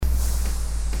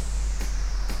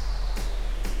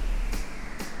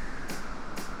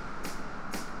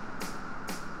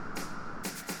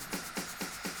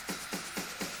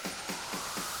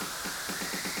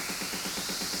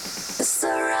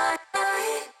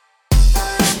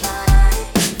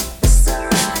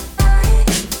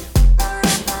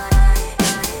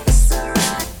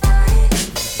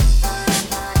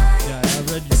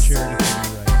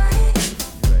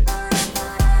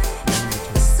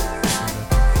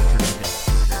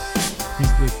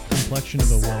complexion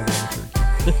of a well-done turkey.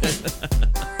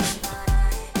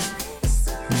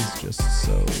 He's just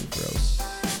so gross.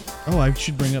 Oh, I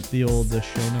should bring up the old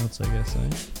show notes, I guess.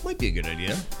 Might be a good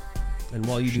idea. And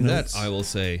while you do Notes. that, I will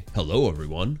say hello,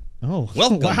 everyone. Oh,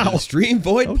 Welcome to the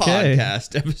Streamvoid Okay.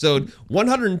 podcast, episode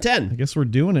 110. I guess we're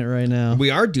doing it right now. We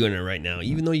are doing it right now,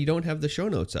 even though you don't have the show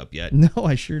notes up yet. No,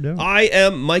 I sure don't. I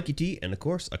am Mikey T, and of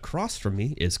course, across from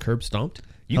me is Curb Stomped.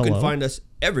 You Hello. can find us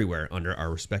everywhere under our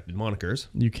respected monikers.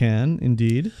 You can,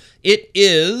 indeed. It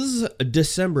is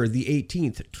December the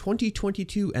 18th,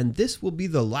 2022, and this will be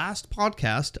the last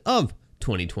podcast of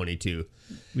 2022.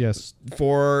 Yes.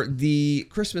 For the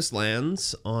Christmas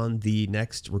lands on the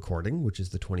next recording, which is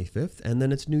the 25th, and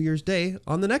then it's New Year's Day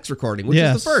on the next recording, which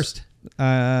is the first.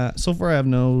 So far, I have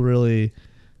no really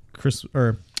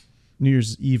New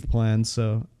Year's Eve plans,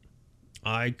 so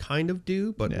I kind of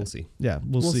do, but yeah. we'll see. Yeah,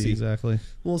 we'll see exactly.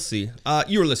 We'll see.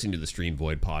 You're listening to the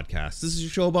Streamvoid podcast. This is a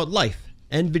show about life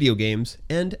and video games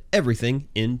and everything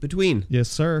in between. Yes,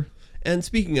 sir. And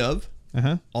speaking of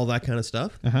all that kind of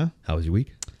stuff, how was your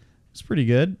week? It's pretty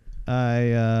good.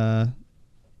 I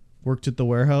worked at the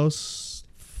warehouse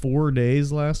 4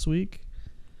 days last week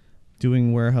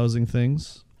doing warehousing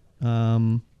things. We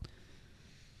got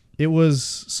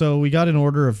an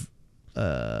order of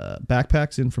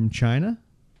backpacks in from China,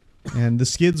 and the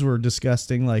skids were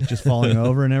disgusting, like just falling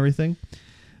over and everything.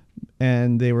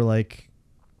 And they were like,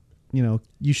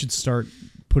 you should start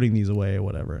putting these away or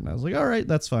whatever. And I was like, all right,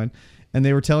 that's fine. And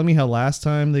they were telling me how last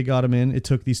time they got them in, it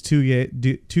took these two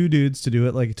dudes to do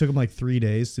it. Like it took them like 3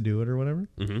 days to do it or whatever.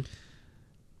 Mm-hmm.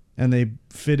 And they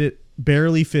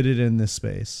barely fit it in this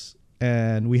space.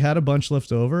 And we had a bunch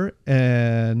left over,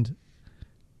 and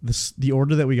the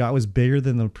order that we got was bigger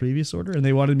than the previous order, and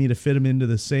they wanted me to fit them into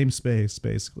the same space,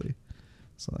 basically.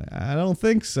 So I don't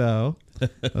think so. I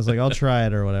was like, I'll try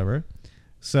it or whatever.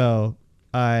 So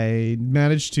I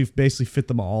managed to basically fit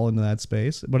them all into that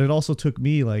space, but it also took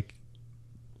me like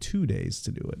 2 days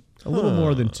to do it. A little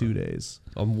more than 2 days.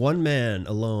 One man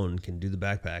alone can do the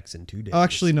backpacks in 2 days.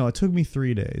 Actually, no, it took me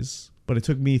 3 days, but it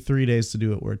took me 3 days to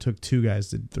do it, where it took 2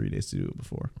 guys 3 days to do it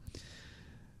before.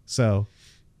 So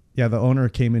yeah, the owner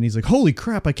came in. He's like, holy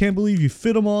crap, I can't believe you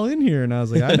fit them all in here. And I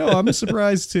was like, I know, I'm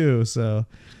surprised too. So,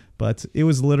 but it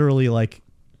was literally like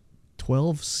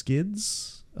 12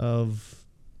 skids of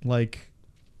like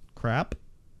crap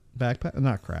backpack.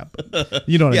 Not crap.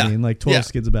 You know what I mean? Like 12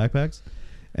 skids of backpacks.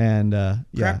 And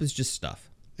crap is just stuff.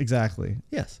 Exactly.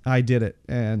 Yes. I did it.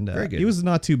 And Very good. It was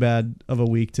not too bad of a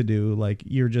week to do. Like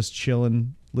you're just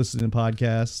chilling, listening to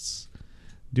podcasts,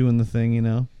 doing the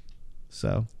thing,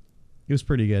 So it was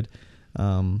pretty good.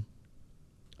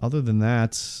 Other than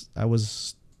that, I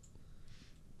was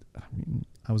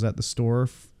at the store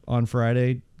on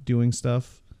Friday doing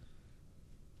stuff.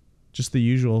 Just the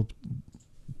usual.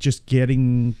 Just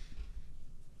getting,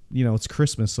 it's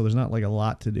Christmas, so there's not like a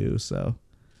lot to do. So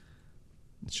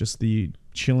it's just the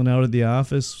chilling out at the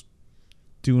office,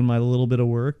 doing my little bit of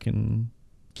work and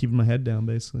keeping my head down,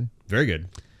 basically. Very good.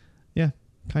 Yeah,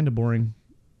 kind of boring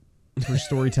for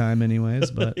story time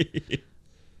anyways, but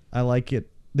I like it.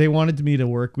 They wanted me to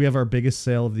work. We have our biggest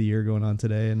sale of the year going on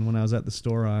today, and when I was at the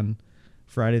store on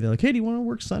Friday, they're like, hey, do you want to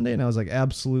work Sunday? And I was like,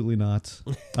 absolutely not.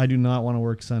 I do not want to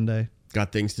work Sunday.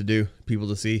 Got things to do, people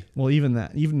to see. Well,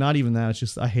 not even that. It's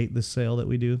just I hate this sale that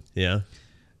we do. Yeah.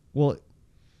 Well,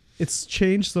 it's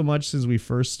changed so much since we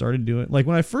first started doing it. Like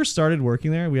when I first started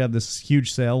working there, we had this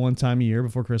huge sale one time a year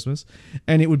before Christmas,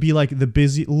 and it would be like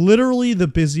literally the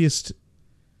busiest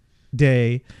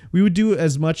day. We would do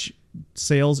as much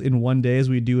sales in one day as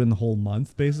we do in the whole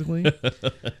month, basically.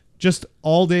 Just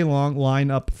all day long, line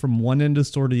up from one end of the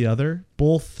store to the other,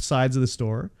 both sides of the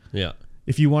store. Yeah.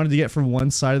 If you wanted to get from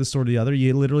one side of the store to the other,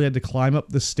 you literally had to climb up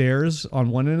the stairs on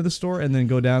one end of the store and then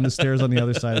go down the stairs on the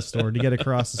other side of the store to get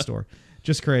across the store.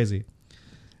 Just crazy.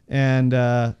 And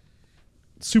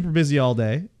super busy all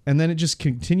day. And then it just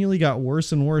continually got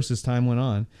worse and worse as time went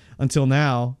on until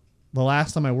now. The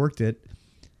last time I worked it,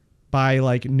 by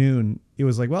like noon, it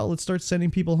was like, well, let's start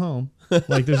sending people home.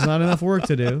 Like there's not enough work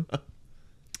to do.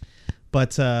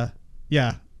 But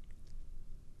yeah,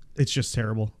 it's just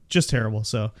terrible. Just terrible.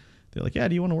 So they're like, yeah,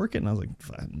 do you want to work it? And I was like,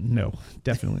 no,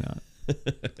 definitely not.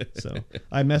 So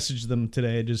I messaged them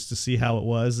today just to see how it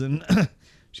was. And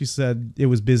she said it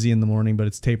was busy in the morning, but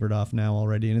it's tapered off now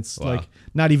already. And it's like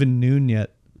not even noon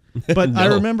yet. But no. I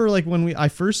remember like when I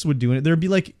first would do it, there'd be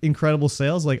like incredible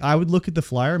sales. Like I would look at the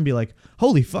flyer and be like,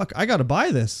 holy fuck, I got to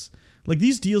buy this. Like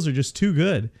these deals are just too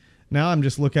good. Now I'm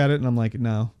just look at it and I'm like,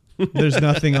 no, there's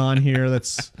nothing on here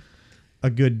that's a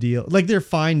good deal. Like they're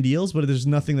fine deals, but there's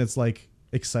nothing that's like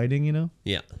exciting,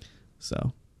 Yeah.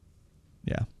 So,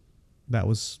 yeah. that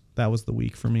was the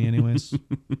week for me anyways.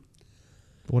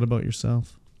 What about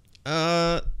yourself?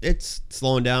 It's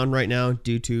slowing down right now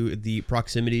due to the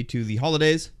proximity to the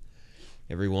holidays.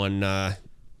 Everyone at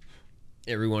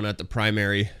the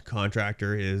primary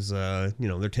contractor is,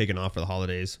 they're taking off for the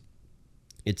holidays.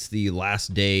 It's the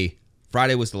last day.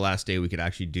 Friday was the last day we could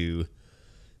actually do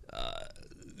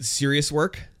serious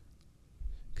work,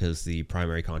 because the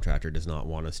primary contractor does not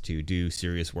want us to do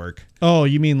serious work. Oh,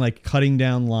 you mean like cutting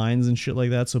down lines and shit like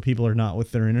that so people are not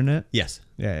with their internet? Yes.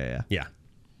 Yeah.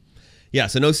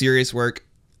 So no serious work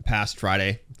past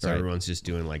Friday. So Right. everyone's just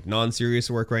doing like non-serious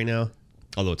work right now.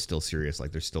 Although it's still serious.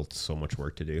 Like there's still so much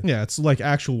work to do. Yeah, it's like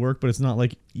actual work, but it's not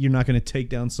like you're not going to take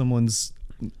down someone's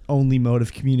only mode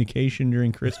of communication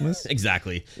during Christmas.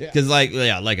 Exactly. Because like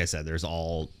I said, there's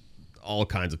all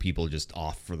kinds of people just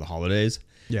off for the holidays.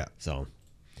 Yeah. So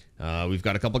we've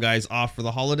got a couple guys off for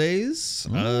the holidays.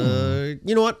 You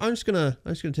know what? I'm just gonna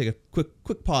take a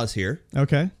quick pause here.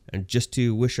 Okay. And just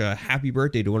to wish a happy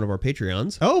birthday to one of our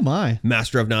Patreons. Oh my.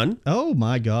 Master of None. Oh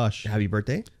my gosh. Happy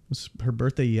birthday. It was her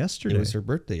birthday yesterday. It was her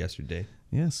birthday yesterday.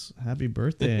 Yes. Happy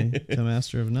birthday to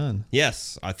Master of None.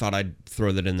 Yes. I thought I'd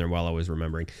throw that in there while I was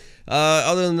remembering.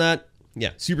 Other than that,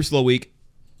 yeah, super slow week.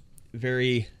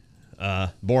 Very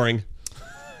boring.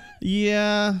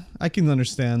 Yeah, I can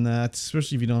understand that,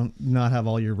 especially if you not have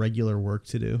all your regular work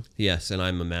to do. Yes, and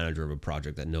I'm a manager of a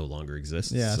project that no longer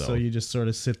exists. Yeah, so you just sort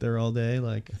of sit there all day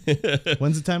like,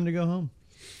 when's the time to go home?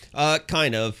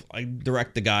 Kind of. I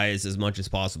direct the guys as much as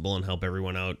possible and help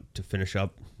everyone out to finish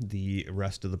up the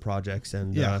rest of the projects,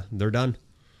 and they're done.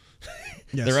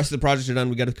 Yes. The rest of the projects are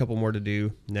done. We got a couple more to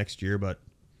do next year, but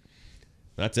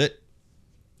that's it.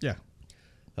 Yeah.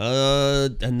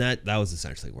 And that was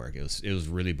essentially work. It was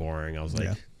really boring. I was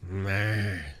like,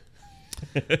 meh.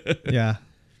 Yeah,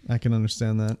 I can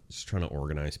understand that. Just trying to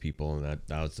organize people, and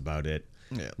that was about it.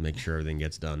 Yeah. Make sure everything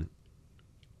gets done.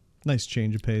 Nice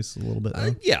change of pace a little bit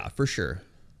though. Yeah, for sure.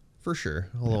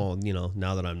 Although,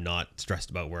 now that I'm not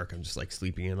stressed about work, I'm just like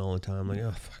sleeping in all the time. Like,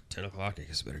 oh, fuck, 10 o'clock, I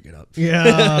guess I better get up.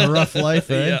 Yeah, rough life,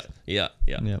 eh? Yeah.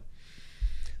 Yep.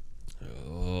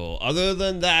 Oh, other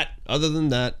than that,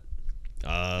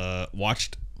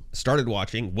 started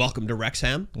watching Welcome to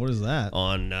Wrexham What is that?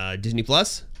 on Disney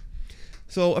Plus.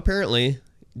 So apparently,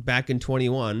 back in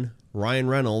 21, Ryan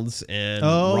Reynolds and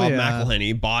Rob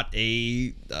McElhenney bought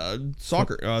a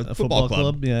football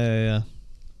club. Yeah.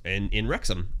 in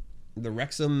Wrexham, the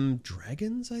Wrexham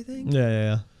Dragons, I think.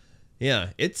 Yeah.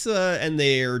 It's and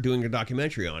they are doing a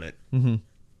documentary on it. Mm-hmm.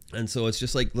 And so it's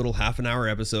just like little half-an-hour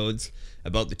episodes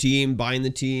about the team, buying the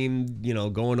team,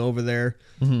 going over there,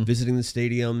 visiting the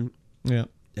stadium,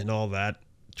 and all that,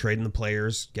 trading the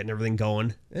players, getting everything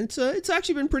going. And it's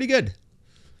actually been pretty good.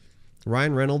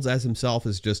 Ryan Reynolds as himself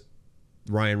is just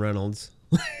Ryan Reynolds.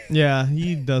 Yeah,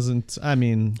 he doesn't. I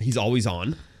mean, He's always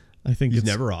on. I think He's it's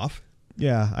never off.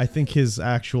 Yeah, I think his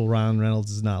actual Ryan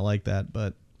Reynolds is not like that,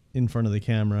 but in front of the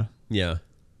camera, Yeah.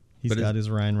 he's got his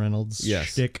Ryan Reynolds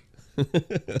shtick.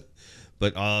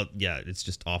 But it's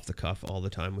just off the cuff all the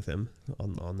time with him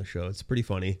on the show. It's pretty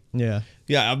funny. Yeah.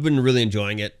 Yeah, I've been really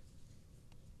enjoying it.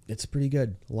 It's pretty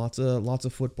good. Lots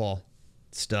of football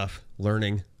stuff,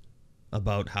 learning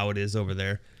about how it is over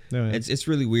there. Oh, yeah. It's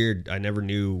really weird. I never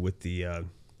knew with the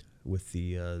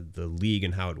league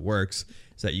and how it works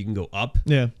is that you can go up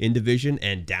in division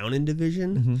and down in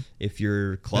division if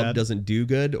your club doesn't do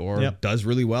good or does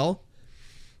really well.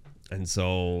 And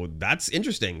so that's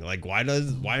interesting. Like, why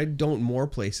don't more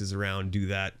places around do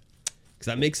that? Because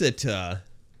that makes it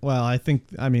well,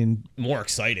 I mean, more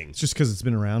exciting. It's just because it's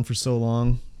been around for so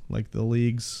long, like the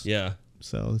leagues. Yeah.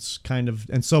 So it's kind of,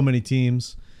 and so many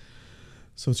teams.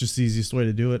 So it's just the easiest way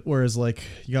to do it. Whereas, like,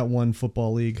 you got one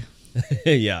football league.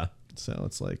 Yeah. So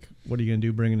it's like, what are you going to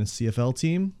do? Bring in a CFL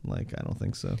team? Like, I don't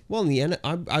think so. Well, in the end,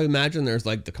 I imagine there's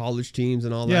like the college teams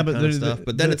and all that kind of stuff.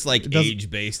 But then it's like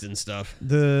age-based and stuff.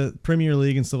 The Premier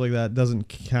League and stuff like that doesn't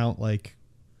count. Like,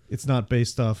 it's not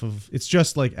based off of, it's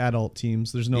just like adult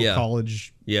teams. There's no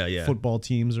college football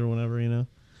teams or whatever,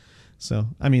 So,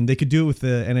 I mean, they could do it with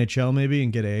the NHL maybe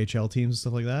and get AHL teams and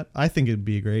stuff like that. I think it'd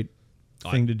be a great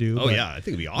thing to do. Oh, yeah. I think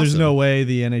it'd be awesome. There's no way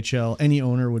the NHL, any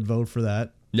owner would vote for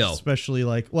that. No. Especially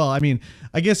like, well, I mean,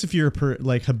 I guess if you're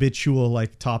a habitual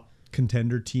like top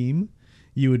contender team,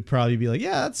 you would probably be like,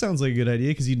 yeah, that sounds like a good idea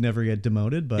because you'd never get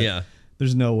demoted. But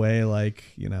there's no way like,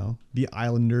 the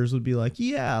Islanders would be like,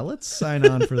 yeah, let's sign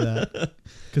on for that.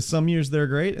 Because some years they're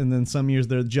great and then some years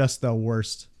they're just the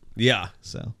worst. Yeah.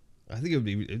 So I think it'd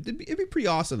be pretty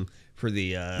awesome for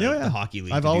the hockey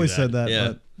league. I've always said that,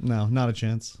 but no, not a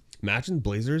chance. Imagine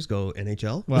Blazers go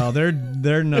NHL. Well,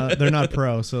 they're not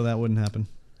pro, so that wouldn't happen.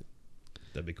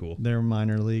 That'd be cool. They're a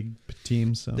minor league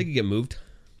team, so they could get moved.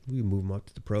 We can move them up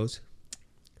to the pros.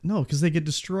 No, because they get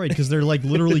destroyed because they're like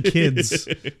literally kids.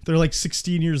 They're like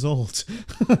 16 years old.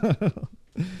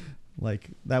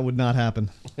 Like that would not happen.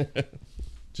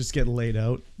 Just get laid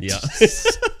out. Yeah.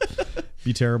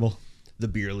 Be terrible. The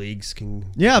beer leagues can.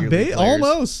 Yeah,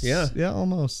 almost. Yeah,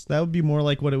 almost. That would be more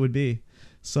like what it would be.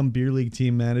 Some beer league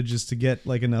team manages to get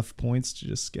like enough points to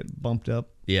just get bumped up.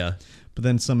 Yeah. But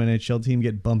then some NHL team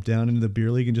get bumped down into the beer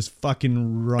league and just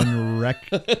fucking run wreck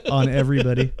on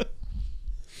everybody.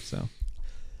 So.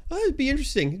 It'd be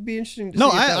interesting. It'd be interesting. No,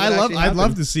 I'd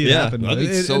love to see it happen. But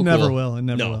it so never cool. will. It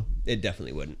never will. It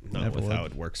definitely wouldn't. Not Never with would. how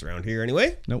it works around here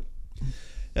anyway. Nope.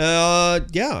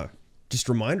 Yeah. Just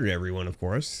a reminder to everyone, of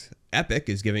course, Epic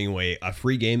is giving away a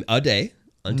free game a day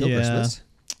until Christmas.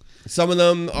 Some of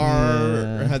them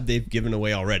they've given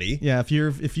away already. Yeah, if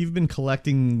you've been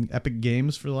collecting Epic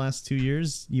games for the last 2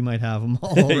 years, you might have them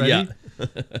all already. Yeah.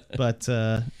 But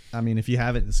I mean, if you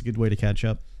haven't, it's a good way to catch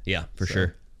up. Yeah, for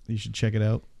sure. You should check it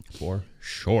out. For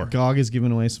sure. GOG is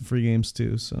giving away some free games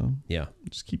too, so yeah,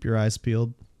 just keep your eyes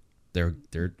peeled. They're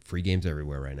free games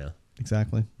everywhere right now.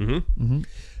 Exactly.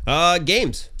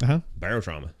 Games.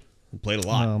 Barotrauma. We played a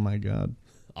lot. Oh my god.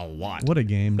 A lot. What a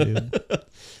game, dude.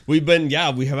 we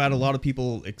have had a lot of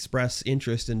people express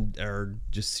interest and are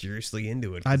just seriously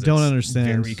into it. I don't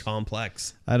understand. Very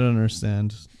complex. I don't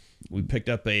understand. We picked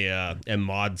up a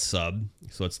mod sub,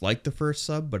 so it's like the first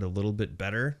sub, but a little bit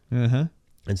better.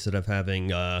 Instead of having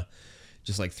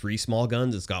just like 3 small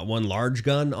guns, it's got 1 large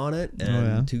gun on it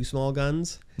and 2 small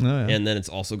guns. And then it's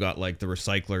also got like the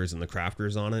recyclers and the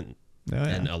crafters on it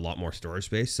and a lot more storage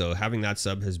space. So having that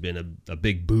sub has been a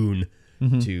big boon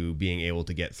to being able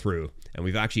to get through. And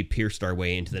we've actually pierced our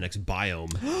way into the next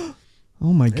biome.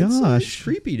 Oh my gosh. It's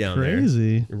creepy down there.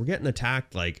 Crazy. And we're getting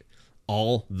attacked like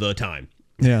all the time.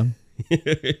 Yeah.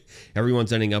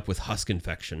 Everyone's ending up with husk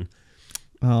infection.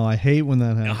 Oh, I hate when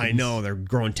that happens. I know. They're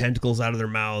growing tentacles out of their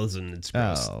mouths, and it's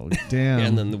gross. Oh, damn.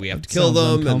 And then we have to kill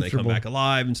them, and they come back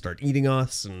alive and start eating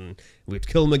us, and we have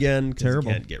to kill them again because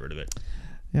we can't get rid of it.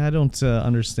 Yeah, I don't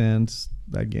understand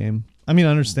that game. I mean,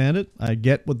 I understand it. I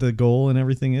get what the goal and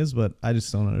everything is, but I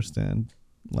just don't understand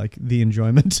like the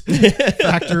enjoyment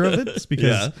factor of it. It's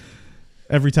because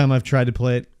every time I've tried to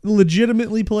play it,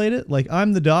 legitimately played it, like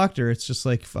I'm the doctor. It's just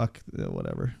like, fuck,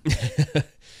 whatever.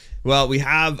 Well, we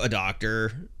have a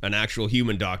doctor, an actual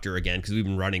human doctor again, because we've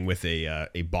been running with a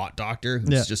bot doctor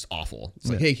who's just awful. It's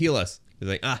like, hey, heal us. He's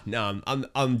like, no,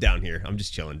 I'm down here. I'm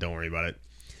just chilling. Don't worry about it.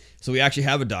 So we actually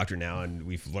have a doctor now, and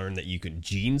we've learned that you can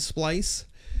gene splice.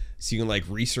 So you can like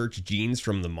research genes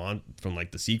from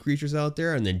like the sea creatures out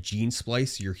there, and then gene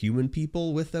splice your human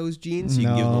people with those genes. So you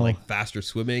can give them like faster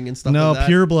swimming and stuff like that. No,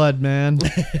 pure blood, man.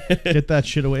 Get that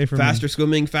shit away from me. Faster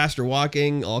swimming, faster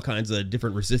walking, all kinds of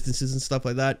different resistances and stuff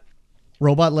like that.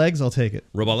 Robot legs, I'll take it.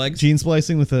 Robot legs? Gene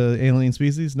splicing with an alien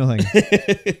species? No thank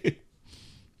you.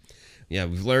 Yeah,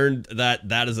 we've learned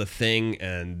that is a thing,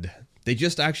 and they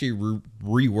just actually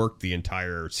reworked the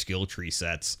entire skill tree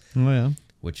sets. Oh, yeah.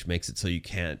 Which makes it so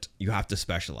you have to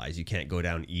specialize. You can't go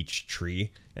down each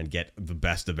tree and get the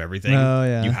best of everything. Oh,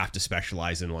 yeah. You have to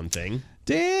specialize in one thing.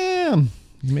 Damn.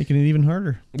 You're making it even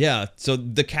harder. Yeah, so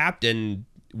the captain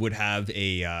would have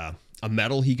a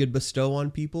medal he could bestow on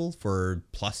people for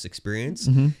plus experience.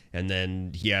 And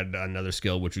then he had another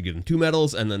skill which would give him 2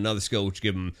 medals, and then another skill which would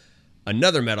give him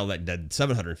another medal that did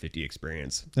 750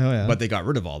 experience. Oh, yeah. But they got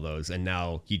rid of all those, and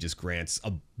now he just grants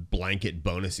a blanket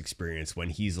bonus experience when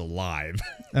he's alive.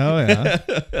 Oh, yeah.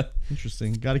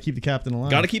 Interesting. Got to keep the captain alive.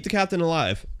 Got to keep the captain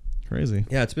alive. Crazy.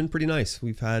 Yeah, it's been pretty nice.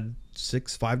 We've had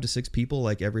 5 to 6 people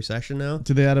like every session now.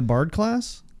 Do they add a bard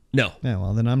class? No. Yeah,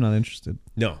 well, then I'm not interested.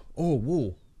 No. Oh,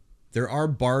 whoa. There are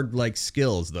bard-like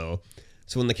skills, though.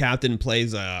 So when the captain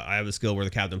plays, I have a skill where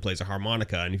the captain plays a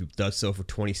harmonica, and if he does so for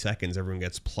 20 seconds, everyone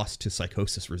gets +2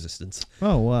 psychosis resistance.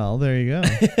 Oh, well, there you go.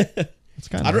 It's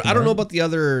kind of I don't know about the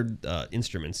other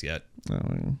instruments yet. Oh,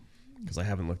 yeah. Because I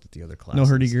haven't looked at the other classes. No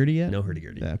hurdy-gurdy yet? No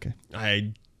hurdy-gurdy. Yeah, okay.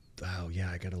 I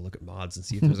got to look at mods and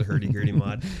see if there's a hurdy-gurdy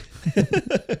mod.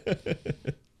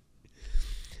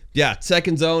 Yeah,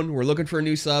 second zone. We're looking for a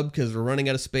new sub because we're running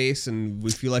out of space, and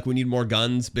we feel like we need more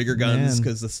guns, bigger guns,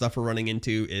 because the stuff we're running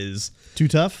into is... Too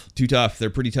tough? Too tough. They're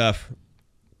pretty tough.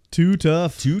 Too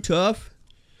tough. Too tough?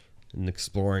 And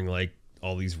exploring, like,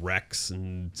 all these wrecks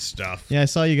and stuff. Yeah, I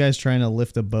saw you guys trying to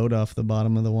lift a boat off the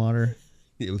bottom of the water.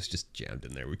 It was just jammed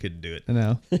in there. We couldn't do it. I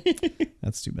know.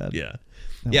 That's too bad. Yeah.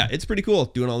 Yeah, it's pretty cool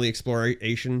doing all the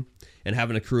exploration and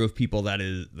having a crew of people that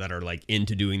are like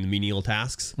into doing the menial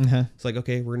tasks. It's like,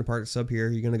 okay, we're gonna park the sub here.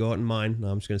 You're gonna go out in mine. No,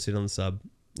 I'm just gonna sit on the sub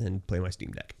and play my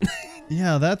Steam Deck.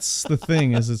 Yeah, that's the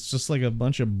thing, is it's just like a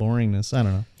bunch of boringness. I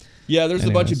don't know. Yeah, there's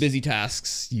a bunch of busy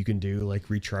tasks you can do, like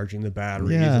recharging the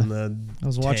batteries and the I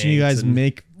was watching you guys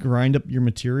grind up your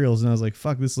materials, and I was like,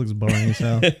 fuck, this looks boring as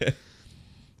hell.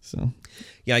 So,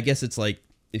 yeah, I guess it's like,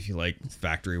 if you like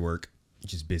factory work,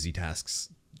 just busy tasks.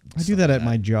 I do that at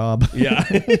my job. Yeah.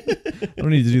 I don't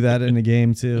need to do that in a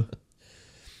game, too.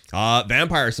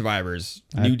 Vampire Survivors,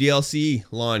 new DLC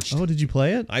launched. Oh, did you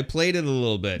play it? I played it a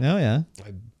little bit. Oh, yeah.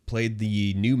 I played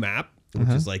the new map, which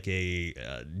is like a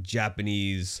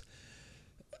Japanese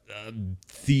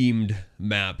themed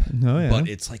map. Oh, yeah. But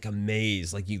it's like a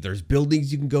maze. Like there's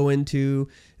buildings you can go into.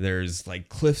 There's like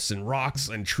cliffs and rocks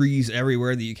and trees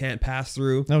everywhere that you can't pass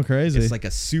through. Oh, crazy. It's like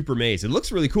a super maze. It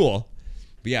looks really cool.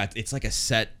 But yeah, it's like a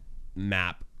set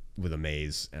map with a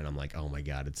maze. And I'm like, oh my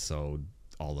God, it's so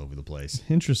all over the place.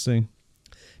 Interesting.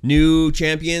 New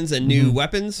champions and new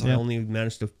weapons. Yep. I only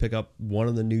managed to pick up one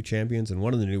of the new champions and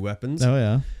one of the new weapons. Oh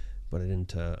yeah, but I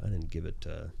didn't give it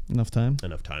enough time.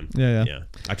 Yeah.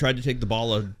 I tried to take the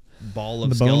ball of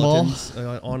skeletons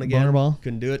on again. Boner ball.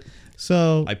 Couldn't do it.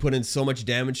 So I put in so much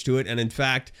damage to it, and in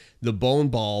fact, the bone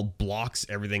ball blocks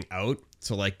everything out.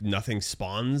 So like nothing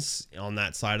spawns on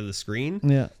that side of the screen.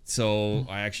 Yeah. So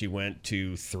I actually went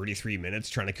to 33 minutes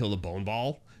trying to kill the bone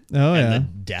ball. Oh, and the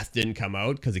death didn't come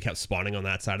out because it kept spawning on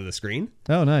that side of the screen.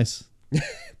 Oh, nice.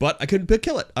 But I couldn't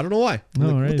kill it. I don't know why.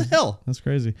 Like, what the hell? That's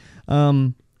crazy.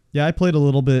 Yeah, I played a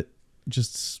little bit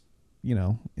just,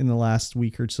 in the last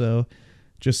week or so.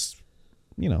 Just,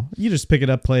 you just pick it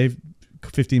up, play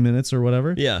 15 minutes or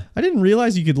whatever. Yeah. I didn't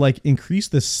realize you could increase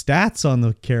the stats on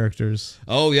the characters.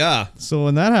 Oh, yeah. So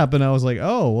when that happened, I was like,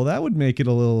 oh, well, that would make it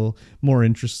a little more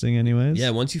interesting anyways. Yeah,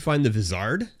 once you find the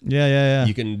Vizard,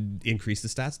 you can increase the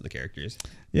stats of the characters.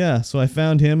 Yeah, so I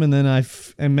found him, and then I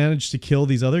managed to kill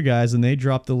these other guys, and they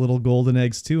dropped the little golden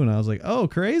eggs too, and I was like, oh,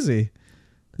 crazy.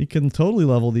 You can totally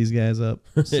level these guys up.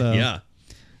 So yeah.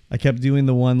 I kept doing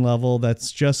the one level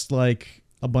that's just like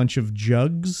a bunch of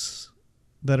jugs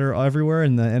that are everywhere,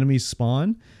 and the enemies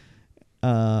spawn.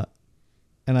 And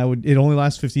it only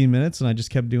lasts 15 minutes, and I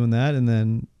just kept doing that. And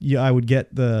then I would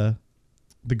get the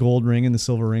gold ring and the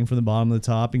silver ring from the bottom to the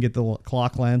top, and get the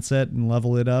clock lancet and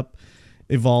level it up,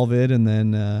 evolve it, and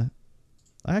then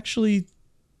I actually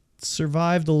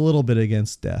survived a little bit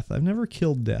against death. I've never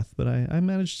killed death, but I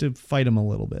managed to fight him a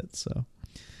little bit. So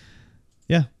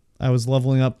yeah, I was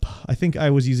leveling up. I think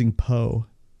I was using Poe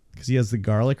because he has the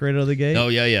garlic right out of the gate. Oh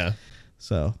yeah.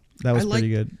 So that was pretty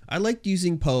good. I liked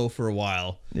using Poe for a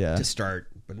while to start,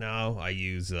 but now I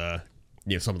use some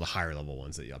of the higher level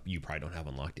ones that you probably don't have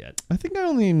unlocked yet. I think I'm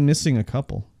only missing a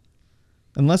couple,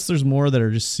 unless there's more that are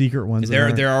just secret ones.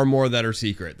 There are more that are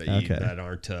secret that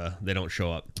aren't they don't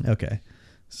show up. Okay,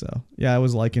 so yeah, I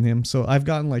was liking him. So I've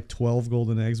gotten like 12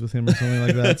 golden eggs with him or something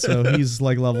like that. So he's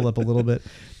like leveled up a little bit.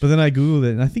 But then I googled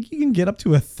it, and I think you can get up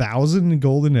to 1,000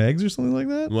 golden eggs or something like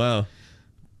that. Wow.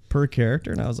 Per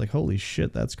character, and I was like, holy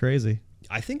shit, that's crazy.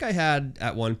 I think I had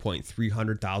at one point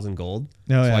 300,000 gold,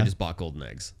 I just bought golden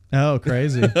eggs. Oh,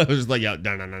 crazy. I was just like,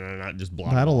 no, just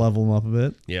block. That'll level them up a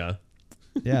bit. Yeah.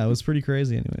 Yeah, it was pretty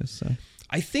crazy anyways. So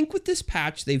I think with this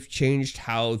patch, they've changed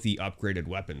how the upgraded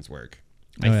weapons work.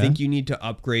 I think you need to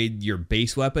upgrade your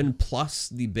base weapon plus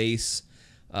the base,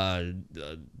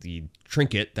 the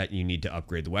trinket that you need to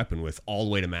upgrade the weapon with all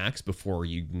the way to max before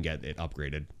you can get it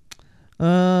upgraded.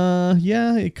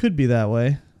 Yeah, it could be that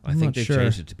way. I think they've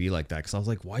changed it to be like that because I was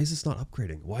like, why is this not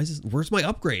upgrading? Where's my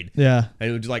upgrade? Yeah. And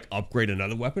it would just upgrade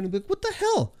another weapon and be like, what the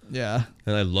hell? Yeah.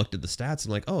 And I looked at the stats and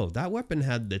I'm like, oh, that weapon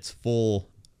had its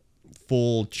full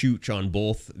chooch on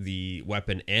both the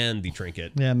weapon and the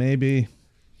trinket. Yeah, maybe.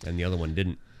 And the other one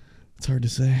didn't. It's hard to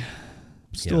say.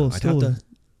 Still a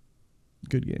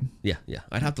good game. Yeah.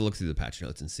 I'd have to look through the patch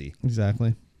notes and see.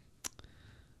 Exactly.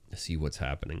 See what's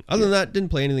happening. Other than that, didn't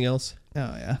play anything else.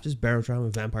 Oh yeah, just barrel trying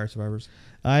with Vampire Survivors.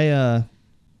 I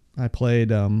played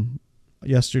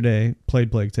yesterday.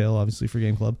 Played Plague Tale, obviously for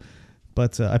Game Club,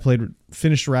 but I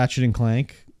finished Ratchet and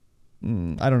Clank.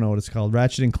 I don't know what it's called.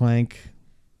 Ratchet and Clank.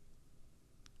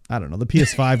 I don't know the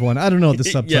PS5 one. I don't know what the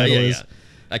subtitle is.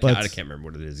 I can't remember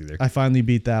what it is either. I finally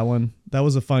beat that one. That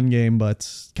was a fun game, but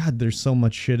God, there's so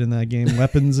much shit in that game.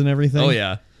 Weapons and everything. Oh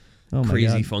yeah. Oh my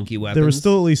crazy God. Funky weapons. There were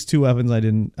still at least 2 weapons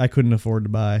I couldn't afford to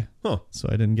buy. Huh. So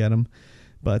I didn't get them.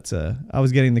 But I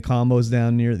was getting the combos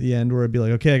down near the end where I'd be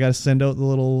like, okay, I got to send out the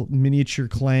little miniature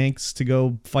clanks to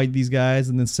go fight these guys,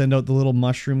 and then send out the little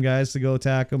mushroom guys to go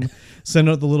attack them. Send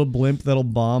out the little blimp that'll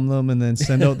bomb them, and then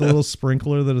send out the little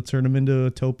sprinkler that'll turn them into a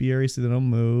topiary so they don't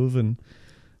move and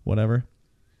whatever.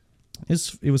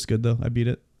 It was good though. I beat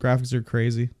it. Graphics are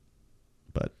crazy,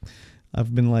 but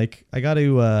I've been like, I got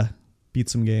to beat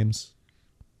some games.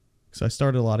 because I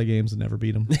started a lot of games and never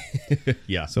beat them.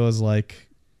 Yeah. So I was like,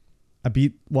 I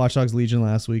beat Watch Dogs Legion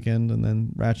last weekend and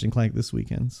then Ratchet and Clank this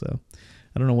weekend. So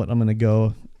I don't know what I'm going to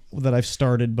go that I've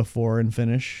started before and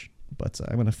finish, but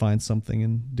I'm going to find something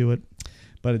and do it.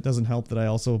 But it doesn't help that I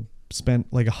also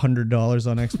spent like $100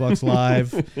 on Xbox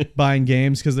Live buying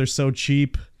games because they're so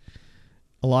cheap.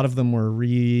 A lot of them were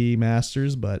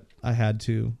remasters, but I had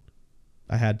to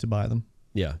buy them.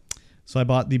 Yeah. So I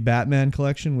bought the Batman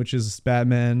collection, which is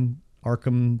Batman,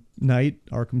 Arkham Knight,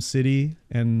 Arkham City,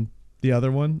 and the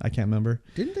other one, I can't remember.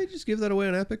 Didn't they just give that away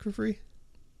on Epic for free?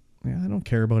 Yeah, I don't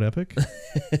care about Epic.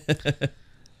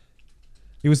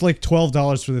 It was like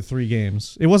 $12 for the 3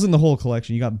 games. It wasn't the whole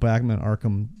collection. You got Batman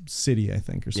Arkham City, I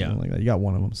think, or something like that. You got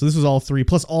one of them. So this was all 3,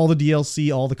 plus all the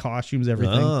DLC, all the costumes,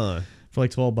 everything, for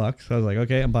like $12. So I was like,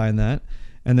 okay, I'm buying that.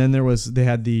 And then they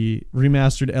had the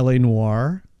remastered LA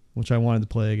Noire, which I wanted to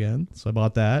play again. So I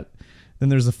bought that. Then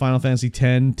there's the Final Fantasy X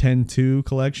 10-2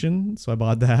 collection. So I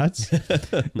bought that.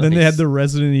 Nice. Then they had the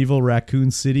Resident Evil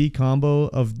Raccoon City combo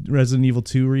of Resident Evil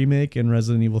 2 Remake and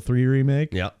Resident Evil 3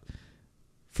 Remake. Yeah.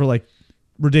 For like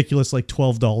ridiculous, like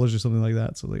 $12 or something like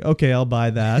that. So like, okay, I'll buy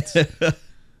that.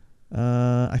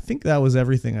 I think that was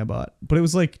everything I bought. But it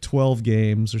was like 12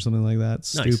 games or something like that.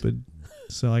 Stupid. Nice.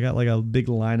 So I got like a big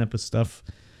lineup of stuff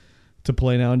to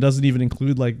play now, and doesn't even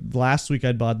include, like, last week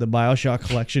I bought the BioShock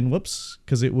collection,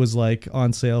 because it was like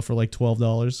on sale for like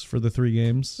 $12 for the 3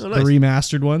 games, the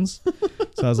remastered ones.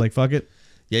 So I was like, fuck it.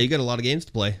 Yeah, you got a lot of games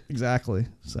to play. Exactly.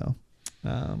 So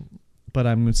but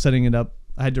I'm setting it up.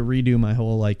 I had to redo my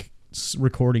whole like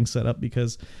recording setup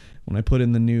because when I put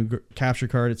in the new capture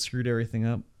card, it screwed everything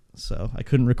up, so I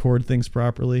couldn't record things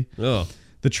properly.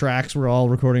 The tracks were all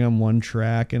recording on one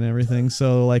track and everything.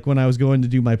 So like when I was going to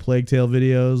do my Plague Tale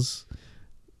videos,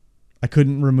 I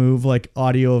couldn't remove like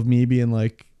audio of me being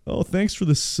like, oh, thanks for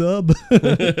the sub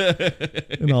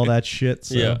and all that shit.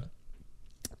 So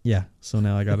yeah. So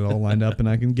now I got it all lined up and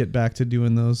I can get back to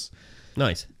doing those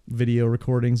nice video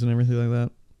recordings and everything like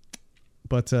that.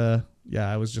 But yeah,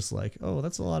 I was just like, oh,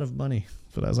 that's a lot of money.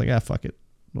 But I was like, fuck it.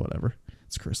 Whatever.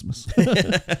 It's Christmas.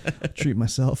 Treat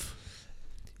myself.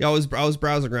 Yeah, I was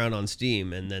browsing around on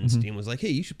Steam, and then Steam was like, "Hey,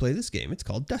 you should play this game. It's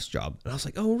called Desk Job." And I was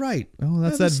like, "Oh, right. Oh,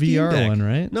 that's that VR one,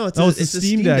 right? No, it's the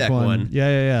Steam Deck one.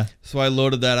 Yeah. So I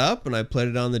loaded that up, and I played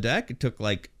it on the deck. It took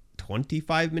like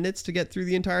 25 minutes to get through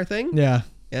the entire thing. Yeah,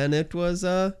 and it was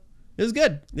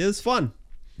good. It was fun.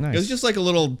 Nice. It was just like a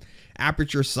little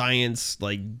Aperture Science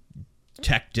like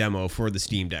tech demo for the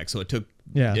Steam Deck. So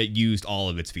it used all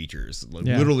of its features,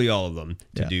 literally all of them,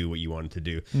 to do what you wanted to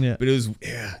do. Yeah, but it was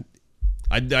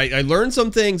I learned some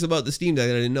things about the Steam Deck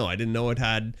that I didn't know. I didn't know it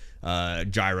had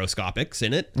gyroscopics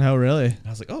in it. Oh, really? And I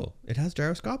was like, oh, it has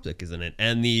gyroscopic, isn't it?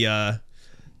 And the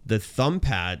thumb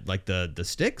pad, like the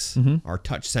sticks, are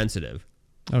touch sensitive.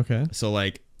 Okay. So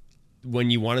like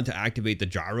when you wanted to activate the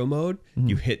gyro mode,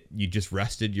 you just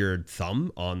rested your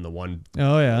thumb on the one.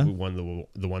 Oh yeah.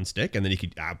 The one stick, and then you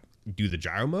could do the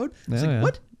gyro mode. I was like,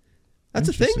 what? That's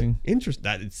a thing. Interesting.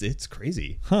 It's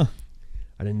crazy. Huh.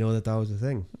 I didn't know that was a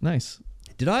thing. Nice.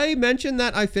 Did I mention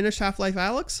that I finished Half-Life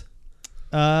Alyx?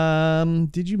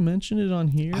 Did you mention it on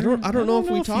here? I don't know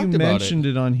if we talked about it. You mentioned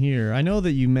it on here. I know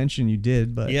that you mentioned you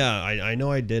did, but yeah, I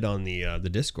know I did on the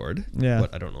Discord. Yeah,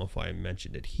 but I don't know if I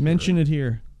mentioned it here. Mention it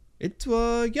here. It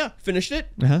finished it.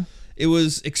 It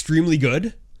was extremely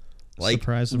good, like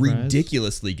surprise.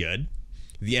 Ridiculously good.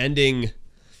 The ending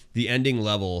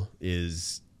level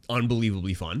is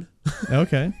unbelievably fun.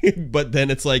 Okay, but then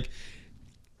it's like.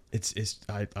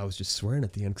 I was just swearing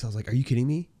at the end because I was like, are you kidding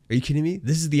me? Are you kidding me?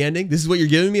 This is the ending? This is what you're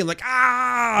giving me? I'm like,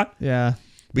 ah! Yeah.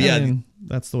 But I mean,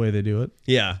 that's the way they do it.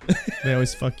 Yeah. They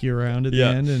always fuck you around at the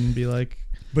end and be like...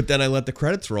 But then I let the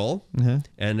credits roll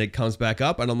and it comes back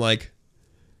up and I'm like,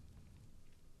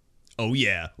 oh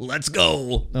yeah, let's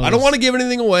go. I don't want to give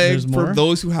anything away for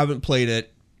those who haven't played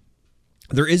it.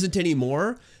 There isn't any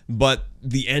more, but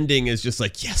the ending is just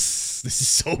like, yes, this is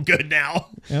so good now.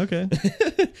 Okay.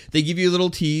 They give you a little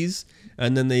tease,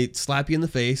 and then they slap you in the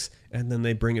face, and then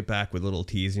they bring it back with a little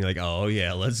tease, and you're like, oh,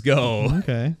 yeah, let's go.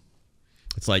 Okay.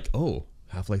 It's like, oh,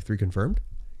 Half-Life 3 confirmed?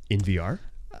 In VR?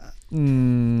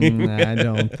 I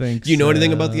don't think so. Do you know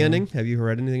anything about the ending? Have you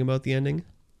heard anything about the ending?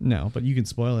 No, but you can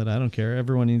spoil it. I don't care. There's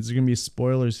going to be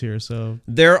spoilers here, so...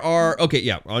 There are... Okay,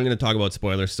 yeah, I'm going to talk about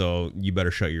spoilers, so you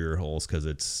better shut your ear holes, because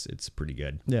it's pretty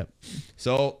good. Yeah.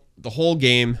 So, the whole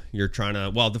game, you're trying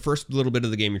to... Well, the first little bit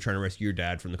of the game, you're trying to rescue your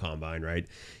dad from the Combine, right?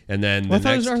 And then... I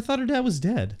thought her dad was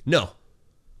dead. No.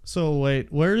 So,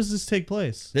 wait, where does this take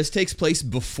place? This takes place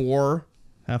before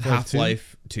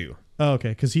Half-Life 2. Oh, okay,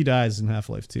 because he dies in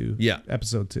Half-Life 2. Yeah.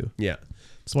 Episode 2. Yeah.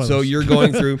 Spoilers. So you're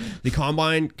going through the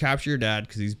Combine, capture your dad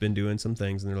because he's been doing some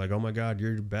things, and they're like, "Oh my God,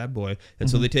 you're a bad boy." And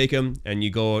so they take him, and you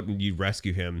go out and you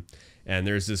rescue him. And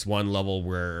there's this one level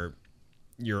where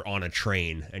you're on a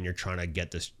train, and you're trying to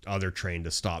get this other train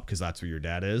to stop because that's where your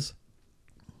dad is.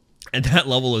 And that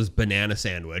level is banana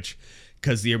sandwich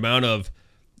because the amount of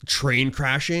train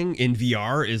crashing in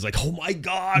VR is like, oh my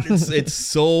God,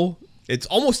 it's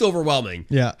almost overwhelming.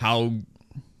 Yeah. How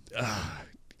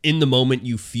in the moment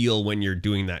you feel when you're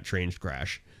doing that train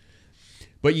crash.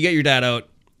 But you get your dad out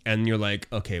and you're like,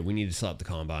 okay, we need to stop the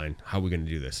Combine. How are we going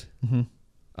to do this?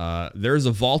 There's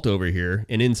a vault over here,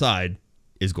 and inside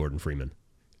is Gordon Freeman.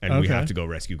 And we have to go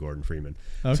rescue Gordon Freeman.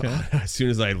 Okay. So, as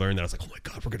soon as I learned that, I was like, oh my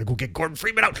God, we're going to go get Gordon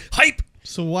Freeman out. Hype!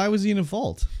 So why was he in a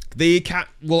vault?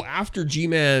 Well, after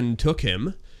G-Man took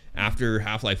him, after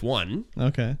Half-Life 1,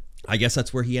 okay, I guess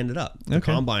that's where he ended up. The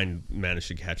Combine managed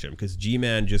to catch him because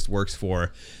G-Man just works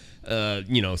for,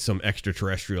 some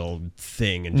extraterrestrial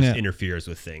thing and just interferes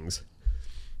with things.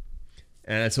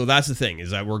 And so that's the thing, is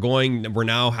that we're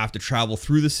now have to travel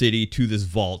through the city to this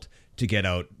vault to get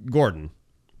out Gordon.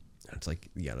 It's like,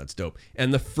 yeah, that's dope.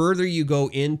 And the further you go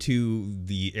into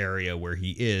the area where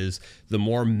he is, the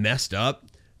more messed up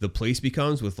the place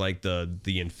becomes with like the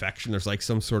infection. There's like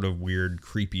some sort of weird,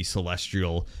 creepy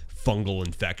celestial fungal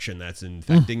infection that's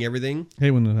infecting everything.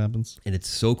 Hey, when that happens. And it's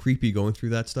so creepy going through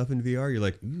that stuff in VR. You're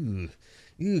like, ooh,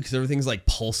 because everything's like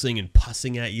pulsing and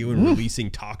pussing at you and releasing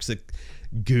toxic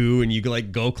goo, and you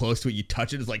like go close to it, you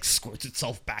touch it, it's like squirts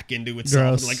itself back into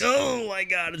itself. And like, oh my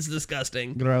God, it's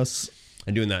disgusting. Gross.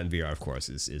 And doing that in VR, of course,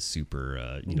 is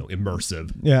super,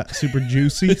 immersive. Yeah, super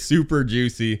juicy. Super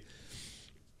juicy.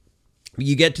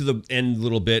 You get to the end a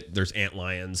little bit, there's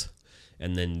antlions,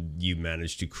 and then you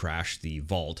manage to crash the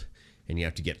vault, and you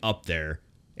have to get up there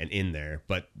and in there.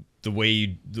 But the way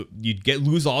you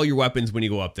lose all your weapons when you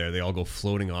go up there. They all go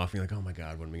floating off, and you're like, oh my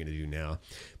God, what am I going to do now?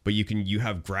 But you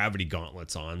have gravity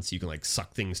gauntlets on, so you can like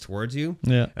suck things towards you.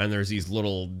 Yeah. And there's these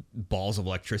little balls of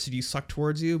electricity sucked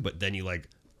towards you, but then you like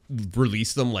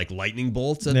release them like lightning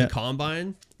bolts at the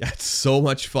Combine. That's so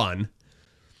much fun.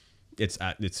 It's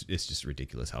just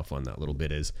ridiculous how fun that little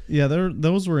bit is. Yeah,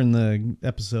 those were in the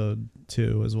episode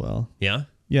 2 as well. Yeah?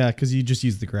 Yeah, because you just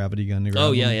use the gravity gun to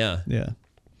grab them. Yeah,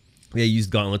 you use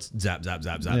gauntlets, zap, zap,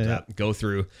 zap, zap, zap, go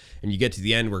through, and you get to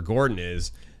the end where Gordon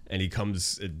is, and he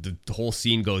comes, the whole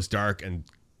scene goes dark, and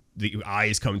the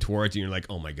eyes come towards you, and you're like,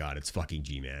 oh my God, it's fucking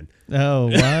G-Man. Oh,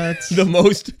 what? The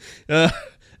most... this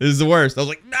is the worst. I was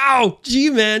like, no,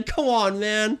 G-Man, come on,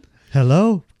 man.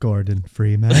 Hello, Gordon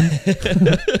Freeman.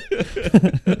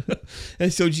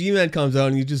 And so G-Man comes out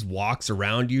and he just walks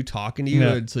around you talking to you.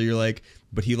 And so you're like,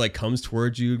 but he like comes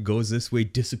towards you, goes this way,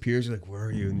 disappears. You're like, where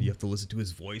are you? And you have to listen to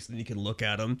his voice, and you can look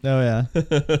at him. Oh, yeah.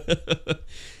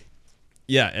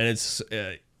 Yeah, and it's,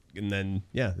 and then,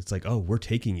 it's like, oh, we're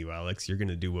taking you, Alex. You're going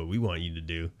to do what we want you to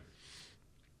do.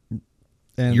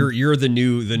 And you're the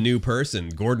new person.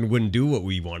 Gordon wouldn't do what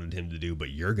we wanted him to do,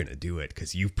 but you're going to do it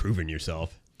because you've proven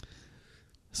yourself.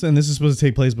 So, and this is supposed to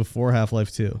take place before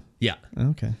Half-Life 2. Yeah.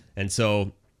 Okay. And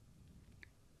so,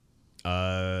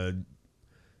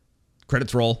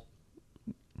 credits roll,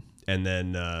 and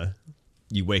then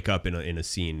you wake up in a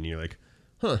scene, and you're like,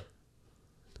 huh,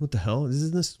 what the hell?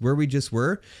 Isn't this where we just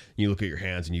were? And you look at your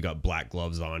hands, and you got black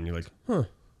gloves on, and you're like, huh,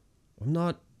 I'm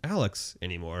not Alex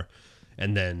anymore.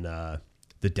 And then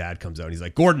the dad comes out, and he's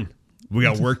like, Gordon, we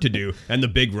got work to do. And the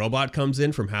big robot comes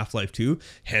in from Half-Life 2,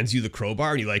 hands you the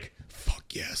crowbar, and you're like, fuck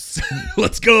yes,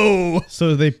 let's go.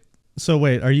 So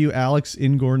wait, are you Alex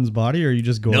in Gordon's body, or are you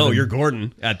just Gordon? No, you're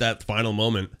Gordon at that final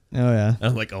moment. Oh, yeah. And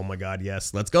I'm like, oh my God,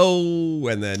 yes, let's go.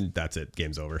 And then that's it.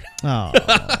 Game's over. Oh,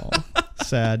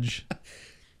 Sag.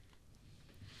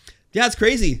 Yeah, it's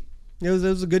crazy. It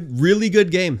was a really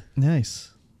good game.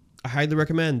 Nice. I highly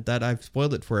recommend that. I've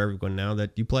spoiled it for everyone now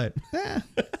that you play it. Yeah,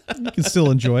 you can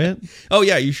still enjoy it. Oh,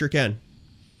 yeah, you sure can.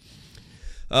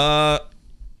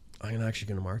 I'm actually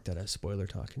going to mark that as spoiler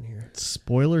talk in here.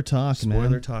 Spoiler talk, man.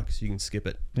 Spoiler talk, so you can skip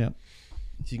it. Yeah.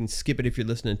 So you can skip it if you're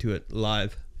listening to it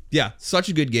live. Yeah, such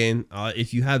a good game.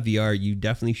 If you have VR, you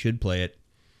definitely should play it.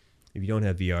 If you don't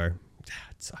have VR, it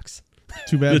sucks.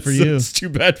 Too bad for you. It's too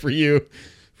bad for you,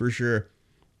 for sure.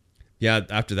 Yeah,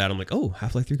 after that, I'm like, oh,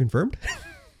 Half-Life 3 confirmed?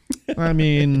 I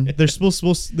mean, they're still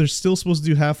supposed to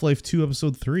do Half-Life 2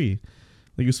 Episode 3.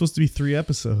 Like, it's supposed to be 3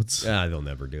 episodes. They'll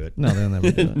never do it. No, they'll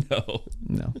never do it.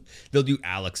 No. They'll do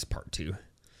Alex Part 2.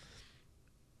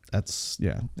 That's,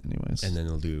 yeah, anyways. And then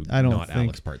they'll do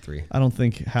Alex Part 3. I don't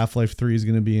think Half-Life 3 is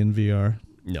going to be in VR.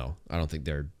 No, I don't think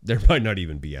there might not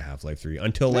even be a Half-Life 3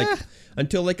 until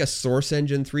a Source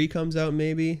Engine 3 comes out,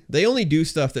 maybe. They only do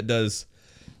stuff that does,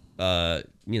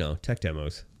 tech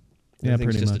demos. Yeah,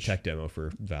 Everything's pretty just much. a tech demo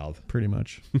for Valve. Pretty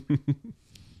much.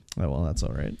 Oh, well, that's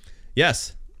all right.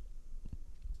 Yes.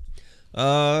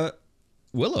 Willow.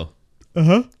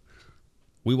 Uh-huh.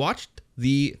 We watched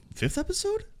the 5th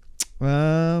episode?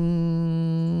 I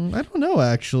don't know,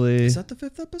 actually. Is that the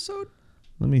 5th episode?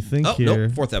 Let me think here.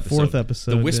 No, 4th episode. 4th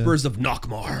episode. The Whispers of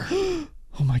Nockmar.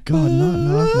 Oh my god, not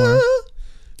Nockmar.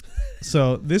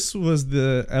 So this was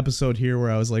the episode here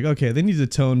where I was like, okay, they need to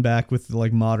tone back with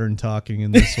like modern talking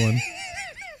in this one.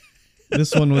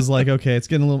 This one was like, okay, it's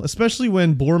getting a little, especially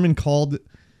when Borman called,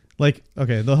 like,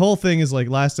 okay, the whole thing is like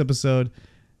last episode,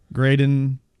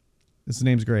 Graydon, his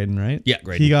name's Graydon, right? Yeah,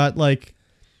 Graydon. He got like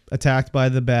attacked by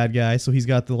the bad guy, so he's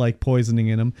got the like poisoning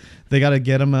in him. They got to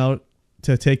get him out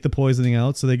to take the poisoning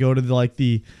out, so they go to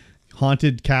the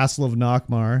haunted castle of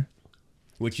Nockmar.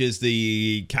 Which is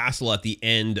the castle at the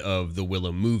end of the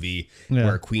Willow movie,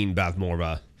 where Queen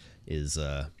Bavmorva is,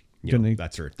 gonna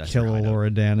that's her kill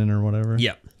Laura Dannon or whatever.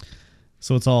 Yeah.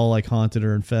 So it's all like haunted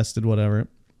or infested, whatever.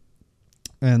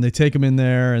 And they take him in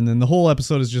there, and then the whole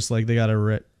episode is just like they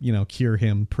gotta, cure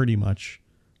him. Pretty much,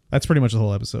 that's pretty much the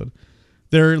whole episode.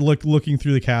 They're looking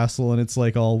through the castle, and it's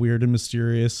like all weird and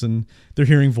mysterious, and they're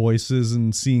hearing voices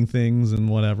and seeing things and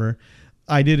whatever.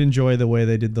 I did enjoy the way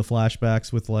they did the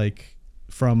flashbacks with like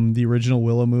from the original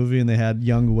Willow movie, and they had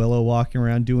young Willow walking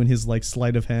around doing his like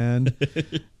sleight of hand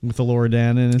with the Laura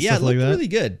Dannon and stuff like that. Yeah, it looked really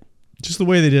good. Just the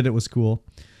way they did it was cool.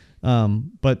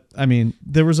 But I mean,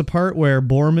 there was a part where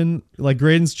Borman, like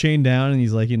Graydon's chained down, and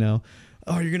he's like,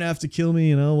 oh, you're gonna have to kill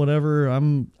me, whatever.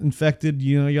 I'm infected.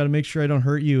 You got to make sure I don't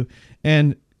hurt you.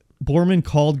 And Borman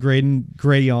called Graydon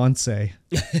Grayonce.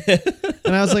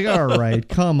 And I was like, all right,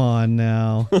 come on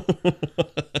now.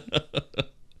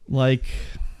 Like,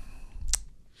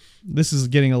 this is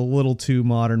getting a little too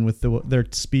modern with their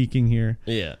speaking here.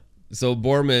 Yeah. So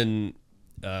Borman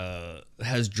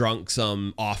has drunk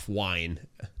some off wine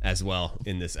as well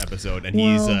in this episode, and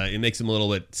it makes him a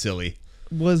little bit silly.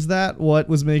 Was that what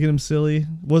was making him silly?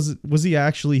 Was he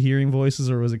actually hearing voices,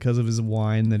 or was it because of his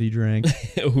wine that he drank?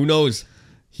 Who knows?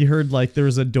 He heard like there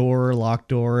was a locked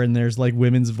door, and there's like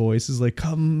women's voices like,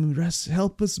 come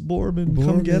help us, Borman,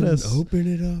 come get us. Open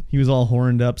it up. He was all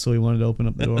horned up, so he wanted to open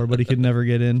up the door, but he could never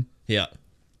get in. Yeah.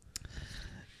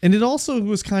 And it also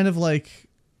was kind of like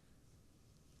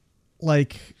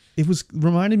it was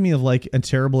reminding me of like a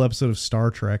terrible episode of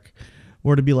Star Trek,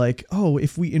 or to be like, oh,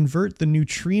 if we invert the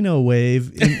neutrino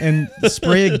wave and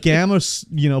spray a gamma,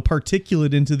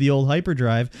 particulate into the old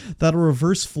hyperdrive, that'll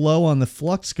reverse flow on the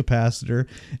flux capacitor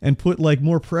and put like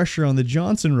more pressure on the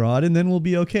Johnson rod, and then we'll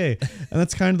be okay. And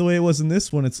that's kind of the way it was in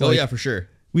this one. It's like, oh yeah, for sure.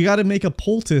 We got to make a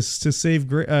poultice to save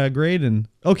Graydon.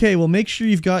 Okay, well, make sure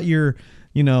you've got your,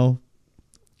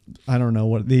 I don't know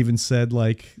what they even said,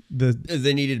 like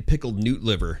they needed pickled newt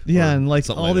liver. Yeah, and like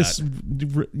all like this,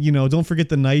 don't forget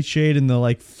the nightshade and the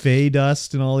like fey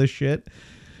dust and all this shit.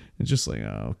 It's just like,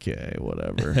 okay,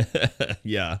 whatever.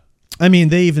 Yeah. I mean,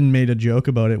 they even made a joke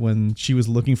about it when she was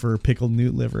looking for pickled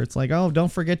newt liver. It's like, oh,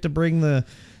 don't forget to bring the,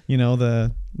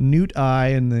 the newt eye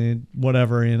and the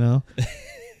whatever,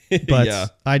 But yeah.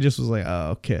 I just was like, oh,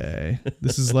 okay.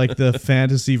 This is like the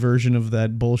fantasy version of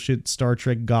that bullshit Star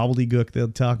Trek gobbledygook they'll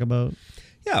talk about.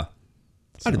 Yeah.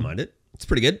 So, I didn't mind it. It's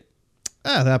pretty good.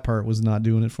 That part was not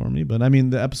doing it for me. But I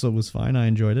mean, the episode was fine. I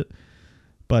enjoyed it.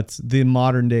 But the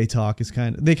modern day talk is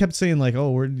kind of... They kept saying like,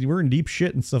 oh, we're in deep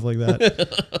shit and stuff like that.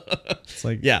 It's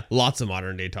like... Yeah, lots of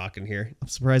modern day talk in here. I'm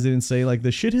surprised they didn't say like,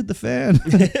 the shit hit the fan.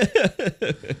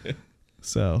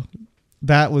 So...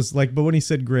 That was like, but when he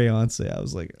said Grayonce, I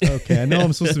was like, okay, I know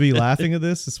I'm supposed to be laughing at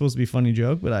this. It's supposed to be a funny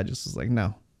joke, but I just was like,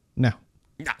 no,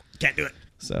 can't do it.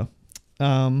 So,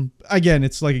 again,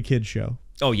 it's like a kid's show.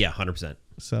 Oh yeah, 100%.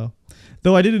 So,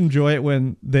 though I did enjoy it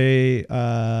when they,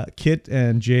 Kit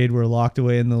and Jade were locked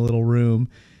away in the little room,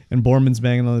 and Borman's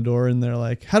banging on the door, and they're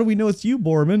like, how do we know it's you,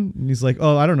 Borman? And he's like,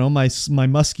 oh, I don't know, my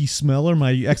musky smell or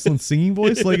my excellent singing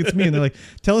voice, like it's me. And they're like,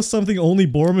 tell us something only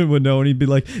Borman would know. And he'd be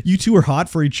like, you two are hot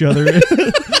for each other.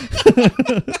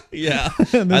 Yeah.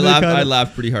 I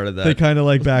laughed pretty hard at that. They kind of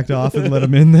like backed off and let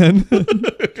him in then.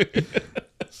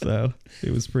 So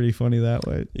it was pretty funny that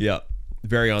way. Yeah.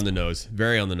 Very on the nose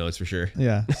for sure.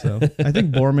 Yeah. So I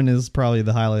think Borman is probably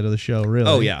the highlight of the show, really.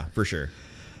 Oh yeah, for sure.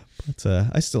 But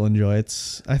I still enjoy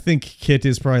it. I think Kit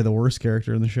is probably the worst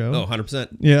character in the show. Oh,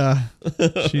 100%. Yeah.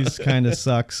 She's kind of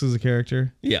sucks as a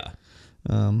character. Yeah.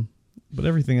 But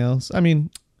everything else, I mean,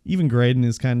 even Graydon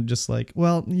is kind of just like,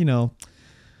 well,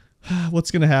 what's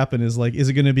going to happen is like, is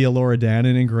it going to be Elora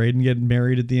Danan and Graydon getting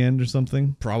married at the end or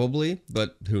something? Probably,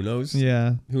 but who knows?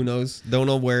 Yeah. Who knows? Don't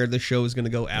know where the show is going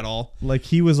to go at all. Like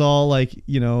he was all like,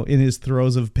 in his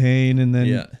throes of pain, and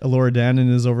then Elora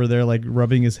Danan is over there like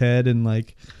rubbing his head and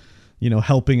like,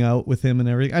 helping out with him and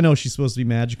everything. I know she's supposed to be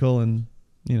magical and,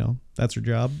 that's her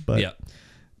job, but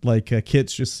like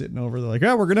Kit's just sitting over there like,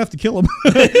 we're going to have to kill him.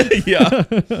 Yeah.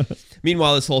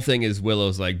 Meanwhile, this whole thing is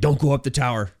Willow's like, don't go up the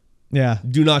tower. Yeah.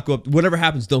 Do not go up. Whatever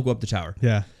happens, don't go up the tower.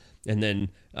 Yeah. And then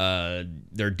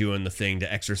they're doing the thing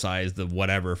to exorcise the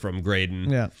whatever from Graydon.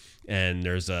 Yeah. And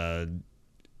there's a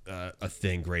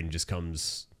thing. Graydon just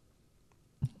comes.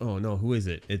 Oh, no. Who is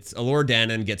it? It's Elora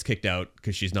Danan gets kicked out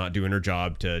because she's not doing her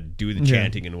job to do the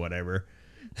chanting and whatever.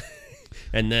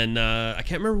 And then I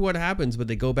can't remember what happens, but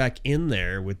they go back in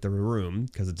there with the room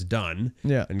because it's done.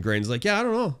 Yeah. And Graydon's like, I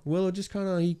don't know. Willow just kind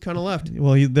of left.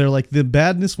 Well, they're like, the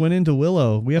badness went into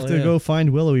Willow. We have to go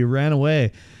find Willow. He ran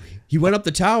away. He went up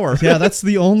the tower. Yeah, that's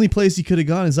the only place he could have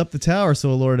gone is up the tower. So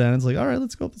Elora Danan's like, all right,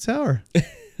 let's go up the tower.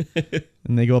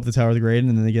 And they go up the tower with Graydon,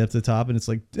 and then they get up to the top, and it's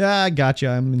like, gotcha,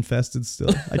 I'm infested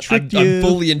still. I tricked you. I'm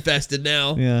fully infested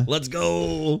now. Yeah. Let's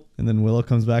go. And then Willow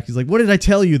comes back. He's like, what did I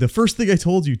tell you? The first thing I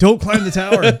told you, don't climb the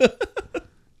tower.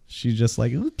 She's just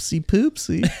like, oopsie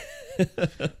poopsie.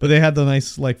 But they had the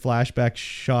nice like flashback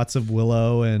shots of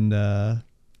Willow and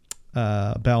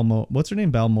what's her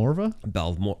name? Balmorva?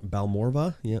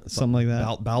 Balmorva? Yeah. Something like that.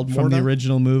 Baldmorda? From the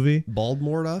original movie.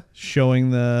 Baldmorda?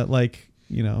 Showing the like,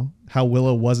 how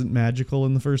Willow wasn't magical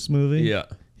in the first movie. Yeah.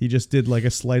 He just did like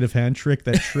a sleight of hand trick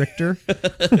that tricked her.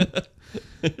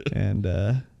 And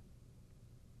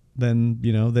then,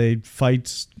 they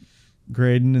fight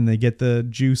Graydon and they get the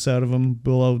juice out of him.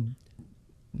 Willow,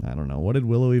 I don't know. What did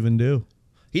Willow even do?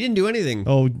 He didn't do anything.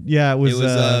 Oh, yeah. It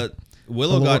was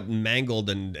Willow got mangled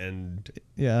and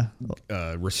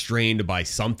restrained by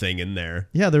something in there.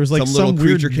 Yeah, there was like some little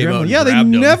creature weird came out. Yeah, they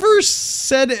never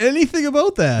said anything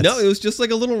about that. No, it was just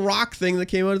like a little rock thing that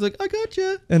came out. It's like, I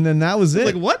gotcha. And then that was it.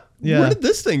 Like, what? Yeah. Where did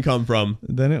this thing come from?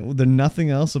 Then nothing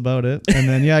else about it. And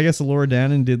then I guess Elora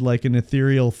Danan did like an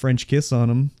ethereal French kiss on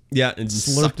him. Yeah, and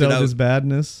slurped out his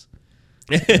badness.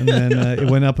 And then it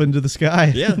went up into the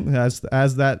sky. Yeah,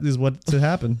 as that is what to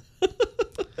happen.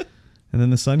 And then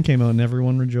the sun came out and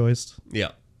everyone rejoiced.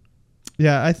 Yeah.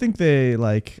 Yeah, I think they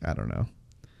I don't know.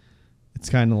 It's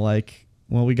kind of like,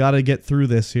 well, we got to get through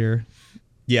this here.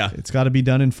 Yeah. It's got to be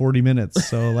done in 40 minutes.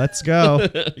 So let's go.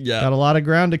 Yeah. Got a lot of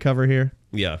ground to cover here.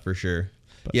 Yeah, for sure.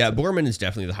 But, Borman is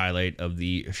definitely the highlight of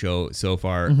the show so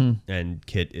far. Mm-hmm. And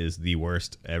Kit is the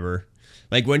worst ever.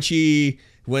 Like when she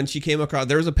came across,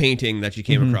 there was a painting that she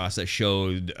came across that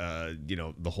showed,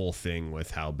 the whole thing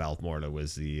with how Balmorda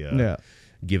was the,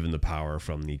 given the power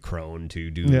from the crone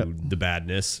to do the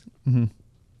badness. Mm-hmm.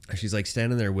 She's like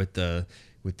standing there with the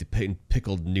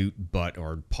pickled newt butt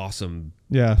or possum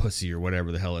pussy or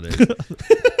whatever the hell it is.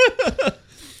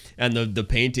 And the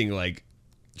painting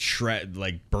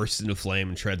bursts into flame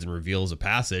and shreds and reveals a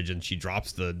passage, and she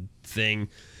drops the thing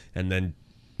and then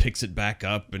picks it back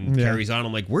up and carries on.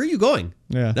 I'm like, where are you going?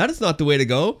 Yeah. That is not the way to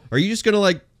go. Are you just going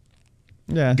to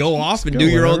go off and do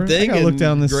your own thing and look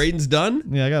down this. Graydon's done?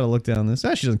 Yeah, I got to look down this.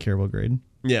 She doesn't care about Graydon.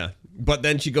 Yeah. But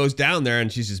then she goes down there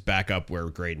and she's just back up where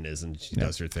Graydon is and she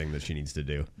does her thing that she needs to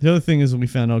do. The other thing is when we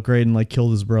found out Graydon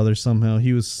killed his brother somehow.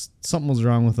 Something was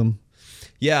wrong with him.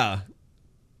 Yeah.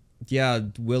 Yeah,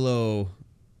 Willow...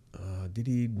 did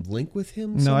he link with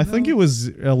him somehow? No, I think it was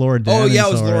Elora Danan. Oh, yeah,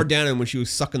 it was Elora Danan when she was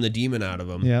sucking the demon out of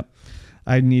him. Yep.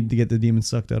 I need to get the demon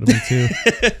sucked out of me, too.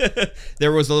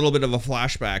 There was a little bit of a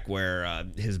flashback where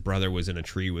his brother was in a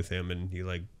tree with him, and he,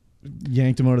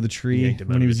 yanked him out of the tree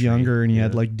when he was younger, and he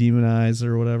had, demon eyes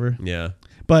or whatever. Yeah.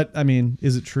 But, I mean,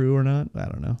 is it true or not? I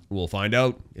don't know. We'll find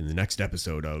out in the next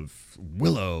episode of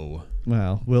Willow.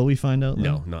 Well, will we find out?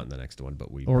 No, not in the next one,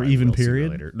 but we or even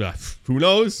period. Later. Who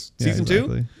knows? Season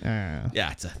 2?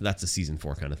 Yeah, that's a season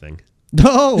 4 kind of thing.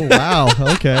 Oh wow!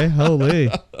 Okay, holy.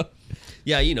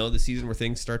 Yeah, the season where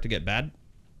things start to get bad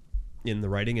in the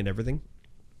writing and everything.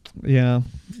 Yeah,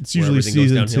 it's usually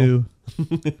season 2.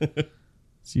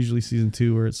 It's usually season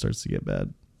 2 where it starts to get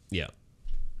bad. Yeah.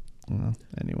 Well,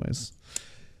 anyways.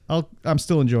 I'm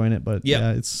still enjoying it, but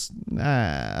it's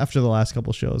after the last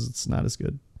couple shows, it's not as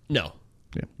good. No,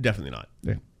 definitely not.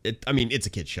 Yeah, it's a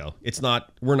kid's show. It's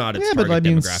not. We're not its target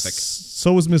demographic.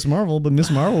 So was Miss Marvel, but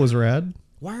Miss Marvel was rad.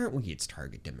 Why aren't we its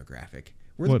target demographic?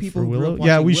 We're the people who grew up watching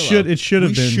Willow. We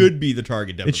should be the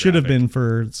target demographic. It should have been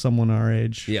for someone our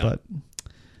age. Yeah. But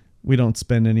we don't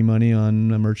spend any money on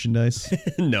merchandise.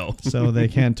 No, so they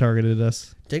can't target at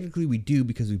us. Technically, we do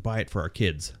because we buy it for our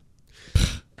kids.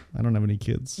 I don't have any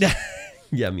kids.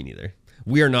 Yeah, me neither.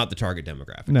 We are not the target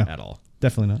demographic at all.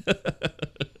 Definitely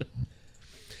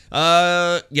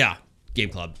not. Yeah. Game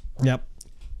Club. Yep.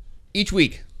 Each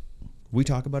week, we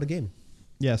talk about a game.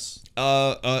 Yes.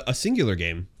 A singular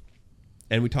game.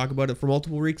 And we talk about it for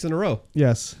multiple weeks in a row.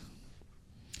 Yes.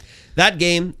 That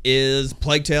game is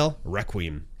Plague Tale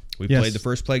Requiem. We played the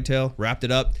first Plague Tale, wrapped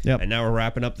it up, and now we're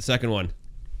wrapping up the second one.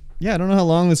 Yeah, I don't know how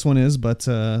long this one is, but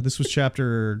this was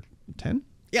chapter 10?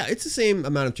 Yeah, it's the same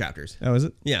amount of chapters. Oh, is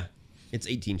it? Yeah. It's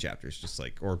 18 chapters, just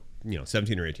like, or,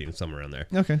 17 or 18, somewhere around there.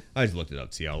 Okay. I just looked it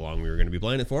up to see how long we were going to be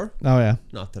playing it for. Oh, yeah.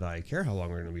 Not that I care how long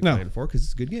we're going to be playing it for, because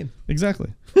it's a good game.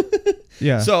 Exactly.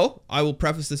 Yeah. So, I will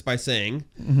preface this by saying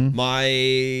my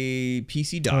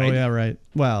PC died. Oh, yeah, right.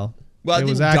 Well, it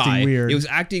was acting weird. It was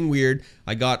acting weird.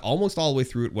 I got almost all the way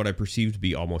through it, what I perceived to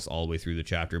be almost all the way through the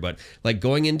chapter. But, like,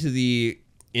 going into the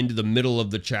middle of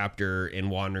the chapter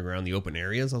and wandering around the open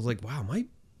areas, I was like, wow, my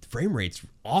frame rate's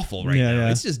awful now. Yeah.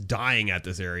 It's just dying at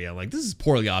this area. Like, this is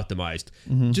poorly optimized.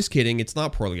 Just kidding. It's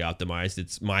not poorly optimized.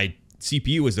 It's my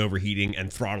CPU is overheating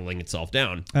and throttling itself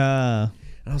down. And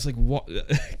I was like, what?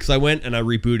 Because I went and I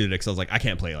rebooted it because I was like, I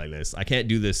can't play like this. I can't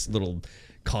do this little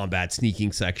combat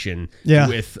sneaking section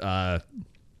with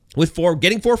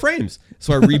getting 4 frames.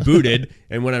 So I rebooted,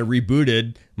 and when I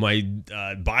rebooted, my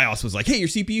BIOS was like, hey, your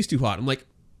CPU's too hot. I'm like,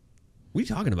 what are you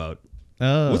talking about?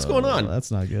 Oh, what's going on?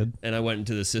 That's not good. And I went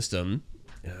into the system,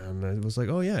 and I was like,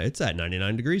 oh, yeah, it's at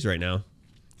 99 degrees right now.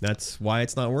 That's why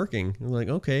it's not working. I'm like,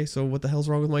 okay, so what the hell's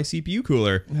wrong with my CPU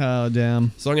cooler? Oh,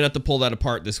 damn. So I'm going to have to pull that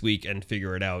apart this week and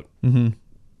figure it out.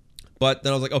 But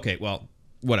then I was like, okay, well,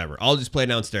 whatever. I'll just play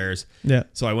downstairs. Yeah.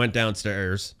 So I went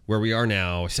downstairs where we are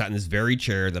now. I sat in this very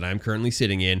chair that I'm currently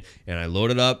sitting in, and I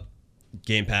loaded up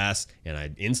Game Pass, and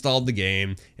I installed the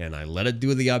game, and I let it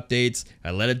do the updates.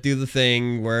 I let it do the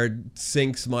thing where it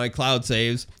syncs my cloud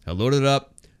saves. I loaded it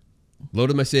up,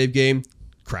 loaded my save game,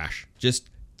 crash. Just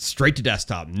straight to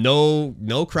desktop. No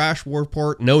crash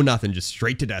report, no nothing. Just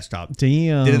straight to desktop.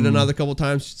 Damn. Did it another couple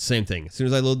times. Same thing. As soon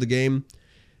as I load the game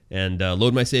and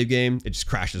load my save game, it just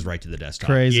crashes right to the desktop.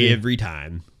 Crazy. Every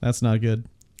time. That's not good.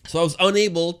 So I was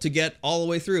unable to get all the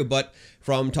way through, but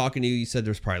from talking to you, you said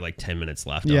there's probably like 10 minutes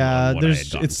left. Yeah, on what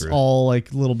it's through. All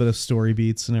like a little bit of story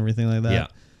beats and everything like that. Yeah.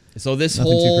 So this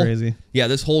Nothing whole too crazy. Yeah,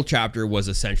 this whole chapter was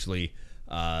essentially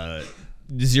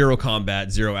zero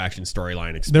combat, zero action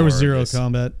storyline. There was zero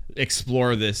combat.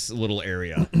 Explore this little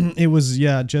area. It was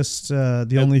just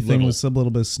the only thing was a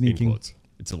little bit of sneaking.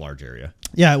 It's a large area.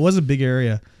 Yeah, it was a big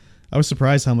area. I was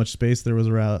surprised how much space there was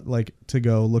around, like to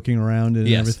go looking around and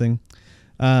everything.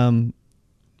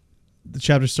 The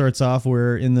chapter starts off,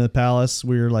 we're in the palace.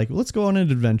 We're like, let's go on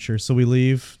an adventure. So we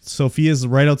leave. Sophia's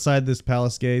right outside this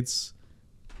palace gates.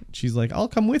 She's like, I'll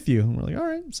come with you. And we're like, all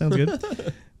right, sounds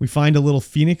good. We find a little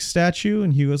phoenix statue,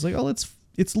 and Hugo's like, oh,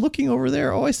 it's looking over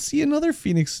there. Oh, I see another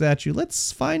phoenix statue.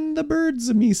 Let's find the birds,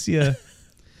 Amicia.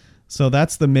 So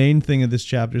that's the main thing of this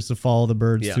chapter, is to follow the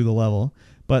birds through the level.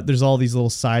 But there's all these little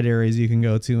side areas you can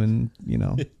go to and,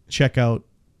 check out.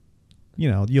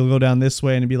 You'll go down this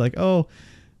way and be like, oh,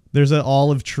 there's an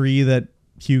olive tree that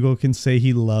Hugo can say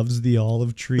he loves the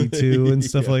olive tree too and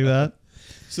stuff like that.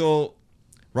 So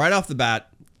right off the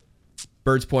bat,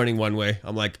 birds pointing one way.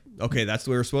 I'm like, okay, that's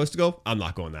the way we're supposed to go. I'm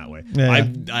not going that way. Yeah.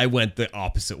 I went the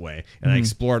opposite way, and I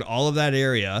explored all of that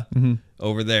area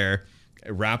over there.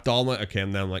 Wrapped all my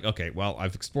and then I'm like, okay, well,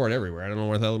 I've explored everywhere. I don't know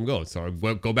where the hell I'm going. So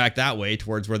I go back that way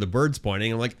towards where the bird's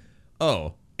pointing. I'm like,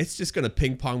 oh, it's just gonna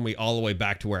ping pong me all the way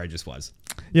back to where I just was.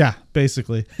 Yeah,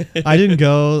 basically. I didn't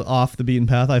go off the beaten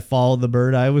path. I followed the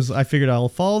bird. I figured I'll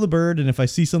follow the bird, and if I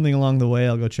see something along the way,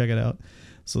 I'll go check it out.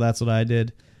 So that's what I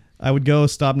did. I would go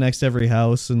stop next to every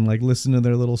house and like listen to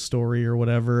their little story or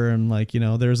whatever. And like,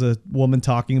 there's a woman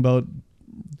talking about,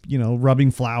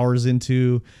 rubbing flowers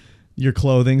into your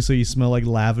clothing so you smell like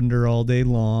lavender all day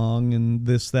long, and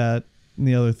this, that, and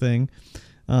the other thing.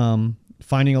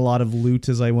 Finding a lot of loot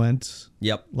as I went.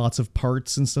 Yep. Lots of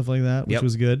parts and stuff like that, which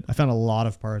was good. I found a lot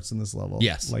of parts in this level.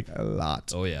 Yes. Like a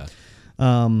lot. Oh, yeah.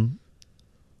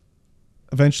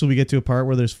 Eventually we get to a part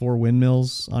where there's 4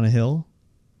 windmills on a hill.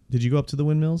 Did you go up to the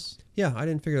windmills? Yeah, I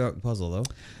didn't figure out the puzzle, though.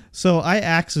 So I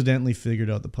accidentally figured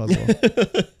out the puzzle.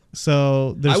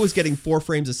 So I was getting 4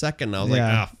 frames a second, and I was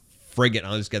like, frig it.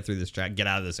 I'll just get through this track, get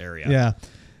out of this area. Yeah.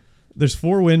 There's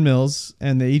 4 windmills,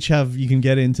 and they each have, you can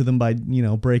get into them by,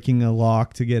 breaking a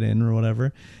lock to get in or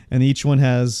whatever. And each one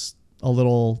has a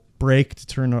little brake to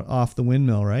turn off the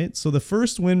windmill, right? So the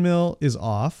first windmill is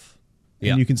off,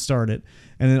 and you can start it.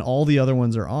 And then all the other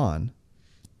ones are on.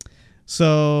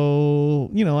 So,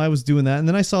 I was doing that. And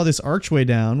then I saw this archway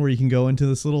down where you can go into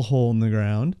this little hole in the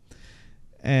ground.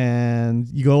 And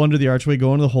you go under the archway,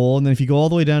 go into the hole, and then if you go all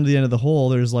the way down to the end of the hole,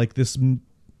 there's like this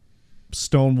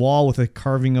stone wall with a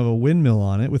carving of a windmill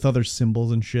on it with other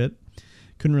symbols and shit.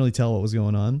 Couldn't really tell what was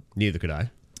going on. Neither could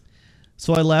I.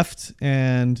 So I left,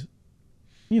 and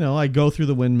I go through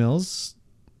the windmills,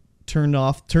 turned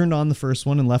on the first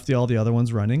one, and left all the other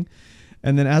ones running.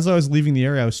 And then as I was leaving the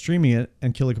area, I was streaming it,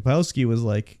 and Kilikopowski was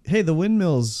like, "Hey, the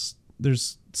windmills,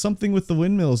 there's something with the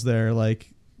windmills there.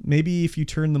 Like, maybe if you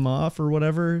turn them off or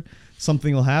whatever,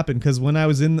 something will happen." Because when I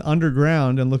was in the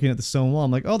underground and looking at the stone wall,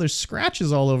 I'm like, "Oh, there's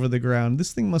scratches all over the ground.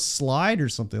 This thing must slide or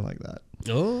something like that."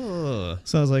 Oh.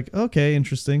 So I was like, "Okay,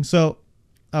 interesting." So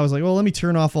I was like, "Well, let me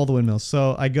turn off all the windmills."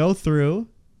 So I go through,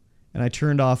 and I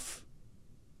turned off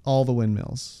all the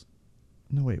windmills.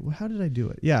 No, wait, how did I do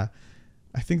it? Yeah,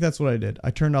 I think that's what I did.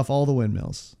 I turned off all the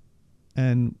windmills,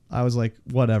 and I was like,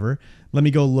 "Whatever. Let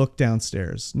me go look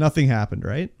downstairs." Nothing happened,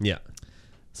 right? Yeah.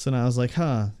 So now I was like,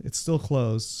 it's still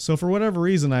closed. So for whatever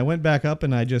reason, I went back up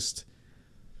and I just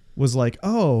was like,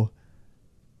 I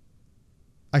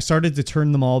started to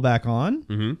turn them all back on.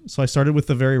 Mm-hmm. So I started with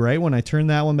the very right one. I turned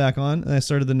that one back on, and I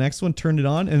started the next one, turned it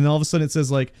on, and then all of a sudden it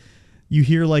says like, you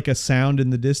hear like a sound in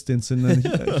the distance, and then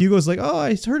Hugo's like, "Oh,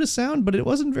 I heard a sound, but it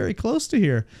wasn't very close to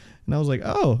here." And I was like,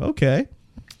 "Oh, okay."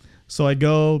 So I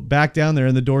go back down there,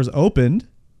 and the door's opened,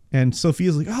 and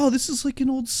Sophia's like, "Oh, this is like an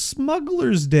old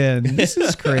smuggler's den. This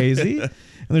is crazy." And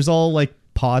there's all like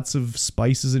pots of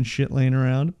spices and shit laying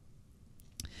around.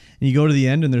 And you go to the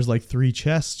end, and there's like 3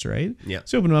 chests, right? Yeah.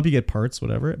 So you open them up, you get parts,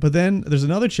 whatever. But then there's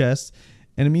another chest,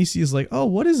 and Amicia is like, "Oh,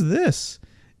 what is this?"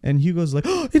 And Hugo's like,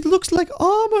 "Oh, it looks like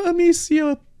armor,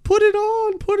 Amicia. Put it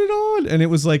on, put it on." And it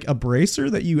was like a bracer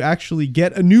that you actually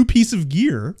get a new piece of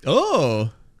gear.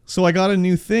 Oh. So I got a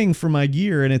new thing for my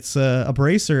gear, and it's a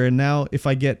bracer. And now if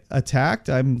I get attacked,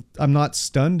 I'm not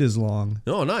stunned as long.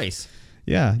 Oh, nice.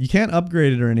 Yeah, you can't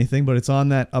upgrade it or anything, but it's on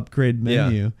that upgrade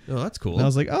menu. Yeah. Oh, that's cool. And I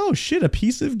was like, "Oh shit, a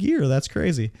piece of gear. That's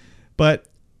crazy." But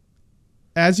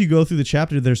as you go through the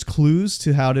chapter, there's clues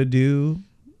to how to do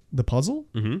the puzzle.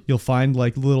 Mm-hmm. You'll find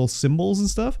like little symbols and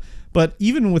stuff. But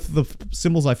even with the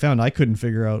symbols I found, I couldn't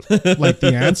figure out like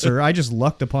the answer. I just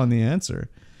lucked upon the answer.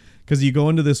 Because you go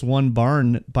into this one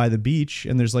barn by the beach,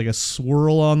 and there's like a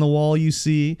swirl on the wall you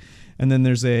see, and then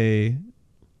there's a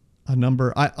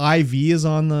number. IV is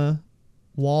on the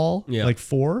wall, like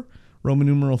 4, Roman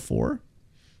numeral 4.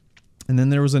 And then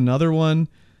there was another one.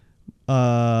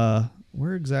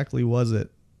 Where exactly was it?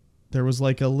 There was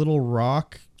like a little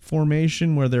rock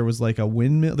formation where there was like a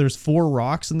windmill. There's 4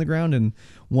 rocks in the ground, and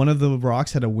one of the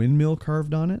rocks had a windmill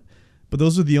carved on it. But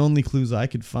those are the only clues I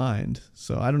could find.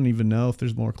 So I don't even know if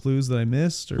there's more clues that I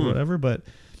missed or whatever. But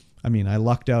I mean, I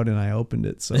lucked out and I opened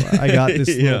it. So I got this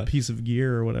little piece of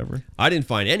gear or whatever. I didn't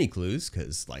find any clues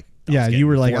because like, you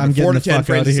were like, "I'm getting the fuck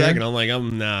out of here." Second. I'm like,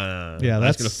 nah. Yeah, I'm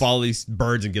just going to follow these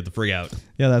birds and get the frig out.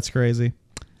 Yeah, that's crazy.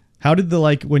 How did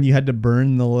when you had to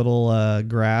burn the little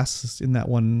grass in that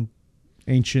one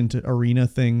ancient arena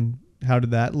thing, how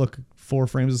did that look? 4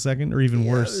 frames a second or even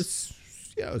worse?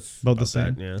 It was about the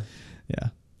same. That, yeah.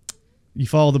 You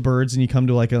follow the birds and you come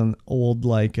to like an old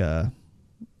they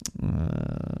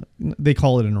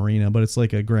call it an arena, but it's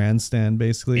like a grandstand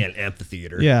basically. Yeah, an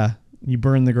amphitheater. Yeah. You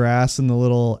burn the grass and the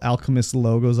little alchemist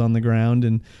logos on the ground,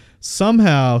 and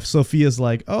somehow Sophia's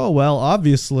like, "Oh, well,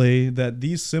 obviously that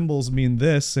these symbols mean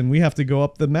this, and we have to go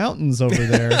up the mountains over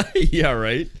there." Yeah,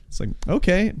 right. It's like,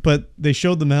 okay, but they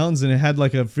showed the mountains, and it had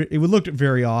like it looked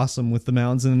very awesome with the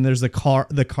mountains, and then there's the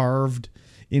carved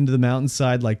into the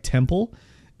mountainside like temple.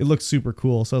 It looked super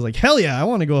cool. So I was like, "Hell yeah, I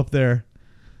want to go up there."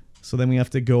 So then we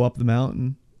have to go up the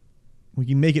mountain. We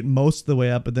can make it most of the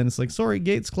way up, but then it's like, "Sorry,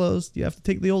 gate's closed. You have to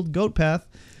take the old goat path."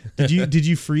 Did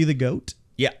you free the goat?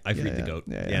 Yeah, I freed the goat.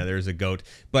 Yeah, there's a goat.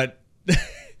 But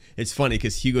it's funny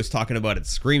because Hugo's talking about it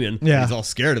screaming. Yeah. He's all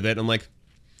scared of it. I'm like,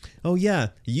 "Oh, yeah,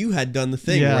 you had done the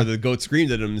thing where the goat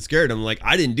screamed at him and scared him." I'm like,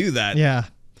 "I didn't do that." Yeah.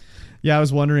 Yeah, I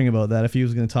was wondering about that, if he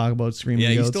was going to talk about screaming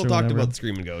goats. Yeah, he still talked about the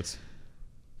screaming goats.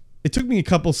 It took me a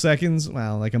couple seconds,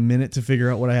 like a minute to figure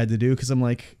out what I had to do, because I'm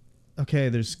like, okay,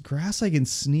 there's grass I can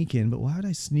sneak in, but why would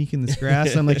I sneak in this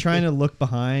grass? I'm like trying to look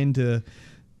behind to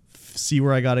see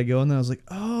where I got to go, and then I was like,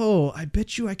 "Oh, I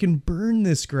bet you I can burn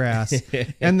this grass."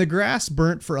 And the grass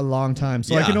burnt for a long time,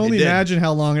 so I can only imagine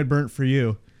how long it burnt for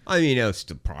you. I mean, it was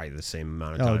still probably the same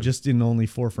amount of time. Oh, just in only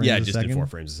 4 frames a second? Yeah, just in 4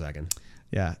 frames a second.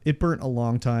 Yeah, it burnt a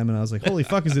long time, and I was like, "Holy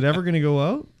fuck, is it ever going to go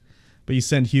out?" But you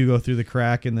send Hugo through the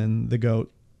crack, and then the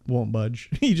goat won't budge.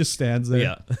 He just stands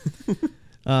there.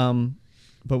 Yeah.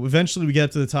 But eventually we get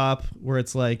up to the top where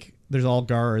it's like there's all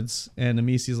guards, and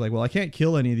Amicia's like, "Well, I can't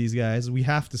kill any of these guys. We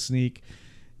have to sneak."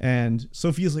 And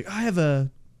Sophia's like, I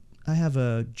I have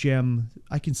a gem.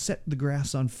 I can set the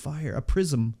grass on fire, a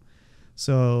prism.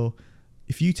 So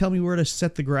if you tell me where to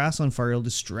set the grass on fire, it'll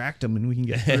distract them and we can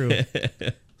get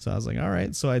through. So I was like, all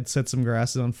right. So I'd set some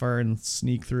grasses on fire and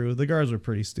sneak through. The guards were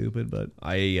pretty stupid, but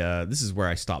this is where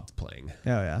I stopped playing.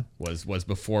 Oh yeah, was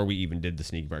before we even did the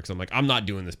sneak part. So I'm like, I'm not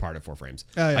doing this part at 4 frames.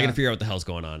 Oh, yeah. I gotta figure out what the hell's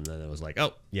going on. And then it was like,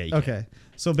 oh yeah, you okay.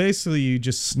 So basically, you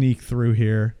just sneak through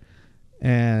here,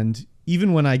 and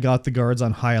even when I got the guards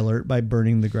on high alert by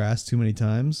burning the grass too many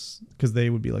times, because they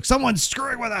would be like, someone's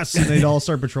screwing with us, and they'd all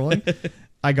start patrolling.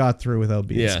 I got through without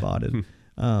being spotted.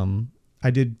 I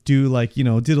did do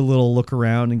did a little look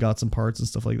around and got some parts and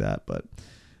stuff like that, but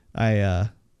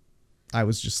I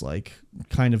was just like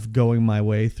kind of going my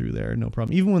way through there, no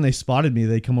problem. Even when they spotted me,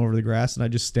 they'd come over the grass and I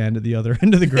just stand at the other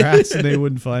end of the grass and they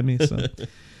wouldn't find me. So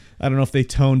I don't know if they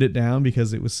toned it down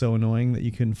because it was so annoying that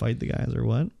you couldn't fight the guys or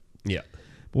what. Yeah.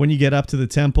 But when you get up to the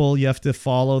temple, you have to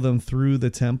follow them through the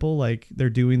temple, like they're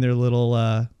doing their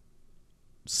little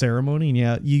ceremony. And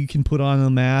yeah, you can put on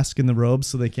the mask and the robes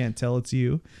so they can't tell it's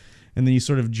you. And then you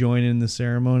sort of join in the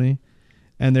ceremony.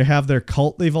 And they have their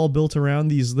cult they've all built around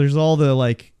these. There's all the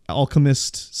like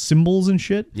alchemist symbols and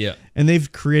shit. Yeah. And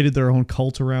they've created their own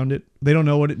cult around it. They don't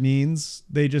know what it means.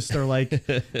 They just are like,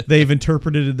 they've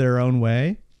interpreted it their own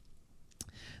way.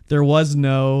 There was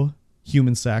no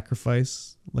human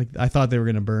sacrifice. Like I thought they were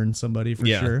going to burn somebody for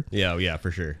sure. Yeah,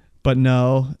 for sure. But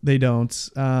no, they don't.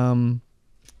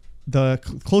 The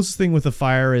closest thing with the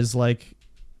fire is like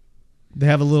they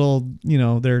have a little,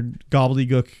 their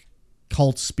gobbledygook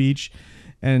cult speech,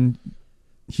 and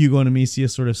Hugo and Amicia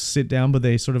sort of sit down, but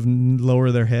they sort of lower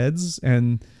their heads,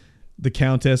 and the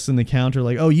Countess and the Count are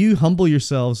like, oh, you humble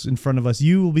yourselves in front of us.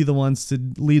 You will be the ones to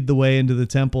lead the way into the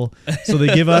temple. So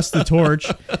they give us the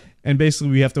torch, and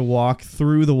basically we have to walk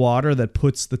through the water that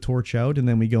puts the torch out, and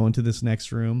then we go into this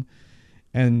next room,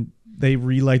 and they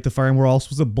relight the fire, and we're all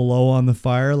supposed to blow on the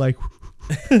fire, like...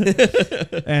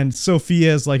 And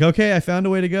Sophia's like, okay, I found a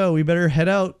way to go. We better head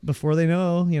out before they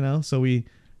know, So we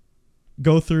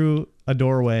go through a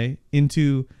doorway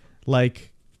into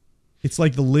like, it's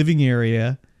like the living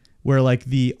area where like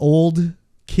the old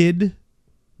kid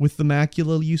with the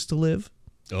macula used to live.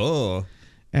 Oh.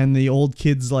 And the old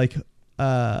kid's like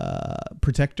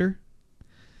protector.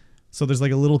 So there's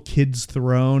like a little kid's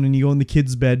throne, and you go in the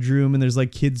kid's bedroom, and there's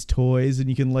like kids' toys, and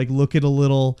you can like look at a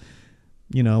little...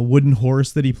 wooden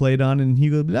horse that he played on, and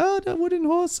Hugo, no, that wooden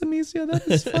horse, Amicia, that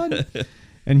is fun.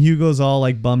 And Hugo's all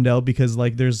like bummed out because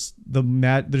like they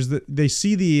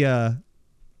see the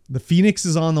phoenix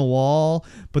is on the wall,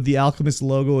 but the alchemist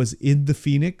logo is in the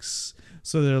phoenix.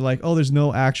 So they're like, oh, there's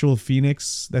no actual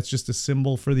phoenix. That's just a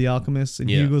symbol for the alchemist. And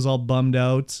Hugo's all bummed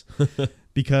out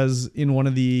because in one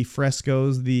of the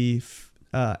frescoes, the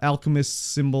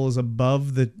alchemist symbol is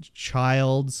above the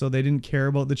child, so they didn't care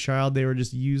about the child. They were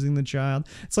just using the child.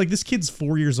 It's like, this kid's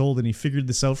 4 years old and he figured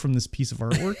this out from this piece of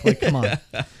artwork. Like, come on.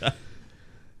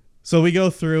 So we go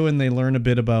through and they learn a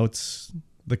bit about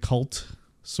the cult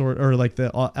or like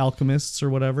the alchemists or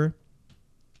whatever.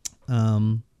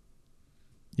 How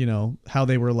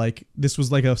they were like, this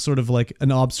was like a sort of like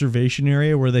an observation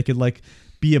area where they could like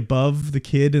be above the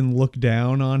kid and look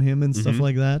down on him and stuff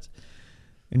like that.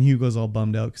 And Hugo's all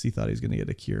bummed out because he thought he was going to get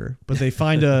a cure. But they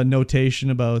find a notation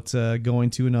about going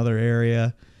to another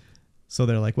area. So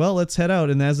they're like, well, let's head out.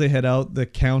 And as they head out, the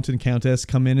Count and Countess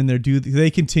come in and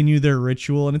they continue their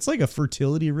ritual. And it's like a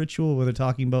fertility ritual where they're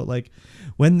talking about like,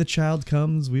 when the child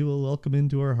comes, we will welcome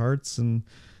into our hearts. And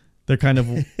they're kind of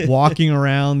walking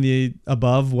around the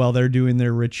above while they're doing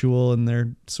their ritual. And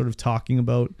they're sort of talking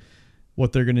about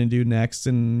what they're going to do next.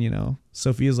 And,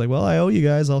 Sophia's like, well, I owe you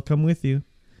guys. I'll come with you.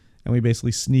 And we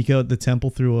basically sneak out the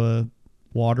temple through a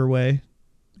waterway,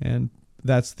 and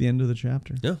that's the end of the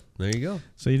chapter. Yeah, there you go.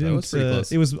 So you didn't.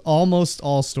 Was it was almost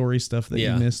all story stuff that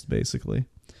you missed, basically.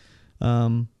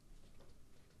 I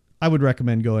would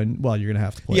recommend going. Well, you're gonna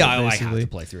have to play. Yeah, I have to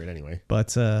play through it anyway. But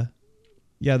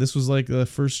this was like the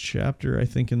first chapter, I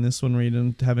think, in this one where you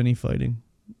didn't have any fighting,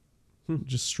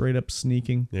 just straight up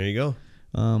sneaking. There you go.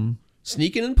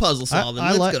 Sneaking and puzzle solving.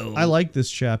 Let's go. I like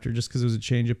this chapter just because it was a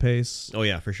change of pace. Oh,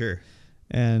 yeah, for sure.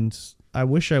 And I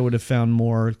wish I would have found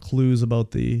more clues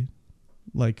about the,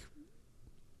 like,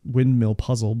 windmill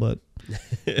puzzle, but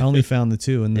I only found the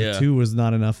 2, and the 2 was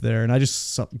not enough there. And I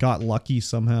just got lucky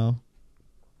somehow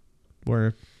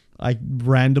where I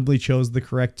randomly chose the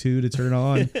correct 2 to turn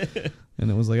on.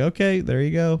 And it was like, okay, there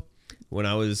you go. When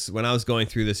I was going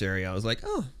through this area, I was like,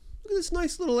 oh, this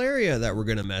nice little area that we're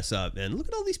gonna mess up, and look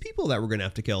at all these people that we're gonna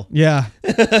have to kill. Yeah.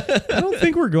 I don't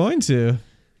think we're going to.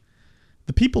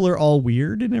 The people are all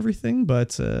weird and everything,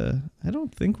 but I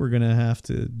don't think we're going to have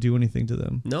to do anything to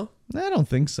them. No? I don't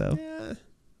think so. Yeah.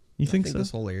 You think I think so?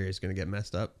 this whole area is going to get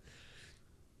messed up.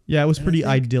 Yeah, it was pretty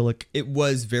idyllic. It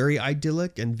was very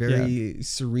idyllic and very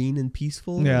serene and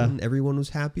peaceful. Yeah. And everyone was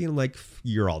happy. And I'm like,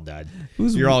 you're all dead.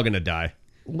 You're all going to die.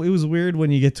 It was weird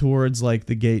when you get towards like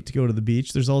the gate to go to the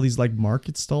beach. There's all these like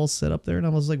market stalls set up there. And I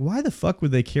was like, why the fuck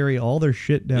would they carry all their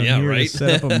shit down here to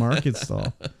set up a market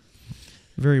stall?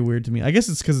 Very weird to me. I guess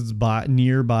it's because it's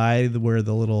nearby where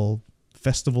the little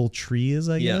festival tree is,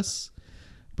 I guess.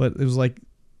 But it was like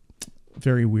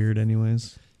very weird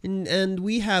anyways. And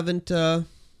we haven't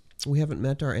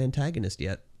met our antagonist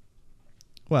yet.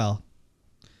 Well,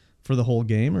 for the whole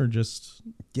game or just...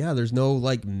 Yeah, there's no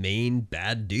like main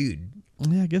bad dude.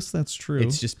 Yeah, I guess that's true.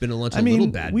 It's just been a bunch of little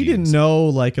bad dudes. We didn't know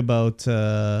like about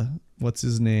what's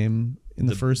his name in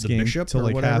the first game till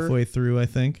like halfway through, I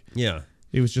think. Yeah.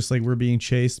 It was just like we're being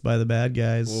chased by the bad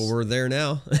guys. Well, we're there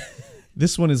now.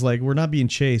 This one is like we're not being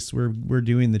chased. We're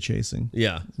doing the chasing.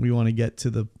 Yeah. We want to get to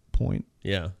the point.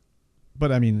 Yeah.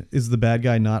 But I mean, is the bad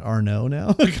guy not Arnaud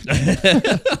now?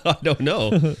 I don't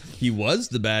know. He was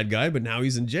the bad guy, but now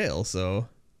he's in jail, so.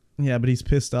 Yeah, but he's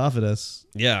pissed off at us.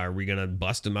 Yeah, are we going to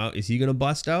bust him out? Is he going to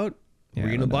bust out? Yeah, are we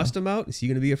going to bust him out? Is he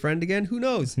going to be a friend again? Who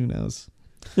knows? Who knows?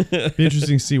 Be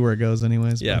interesting to see where it goes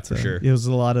anyways. Yeah, but, for sure. It was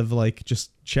a lot of like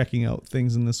just checking out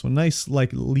things in this one. Nice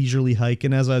like leisurely hike.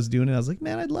 And as I was doing it, I was like,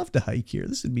 man, I'd love to hike here.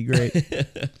 This would be great.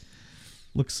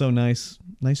 Looks so nice.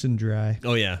 Nice and dry.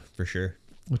 Oh, yeah, for sure.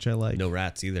 Which I like. No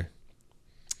rats either.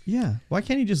 Yeah. Why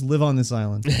can't you just live on this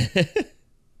island?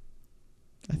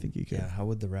 I think you could. Yeah, how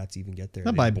would the rats even get there?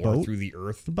 Not by boat. Through the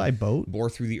earth. By boat. Bore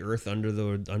through the earth under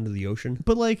the ocean.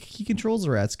 But like he controls the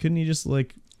rats. Couldn't he just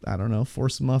like, I don't know,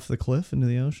 force them off the cliff into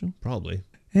the ocean? Probably.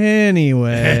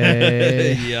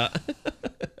 Anyway. Yeah.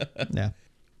 Yeah.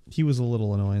 He was a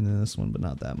little annoying in this one, but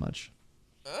not that much.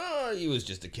 He was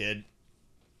just a kid.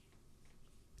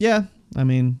 Yeah. I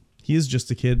mean, he is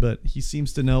just a kid, but he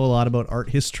seems to know a lot about art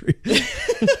history.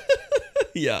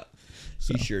 Yeah.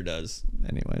 So, he sure does.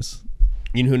 Anyways.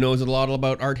 You know who knows a lot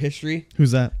about art history?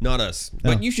 Who's that? Not us.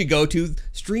 But you should go to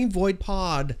Streamvoid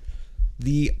Pod,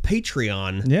 the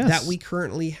Patreon that we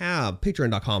currently have.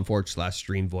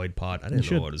 Patreon.com/Streamvoid Pod. I didn't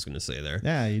know what I was going to say there.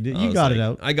 Yeah, you did. You got it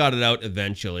out. I got it out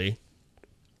eventually.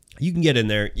 You can get in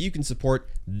there. You can support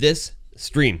this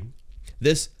stream,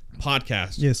 this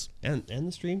podcast. Yes. And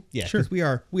the stream. Yeah, sure.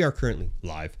 Because we are currently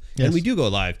live. Yes. And we do go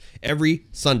live every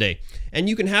Sunday. And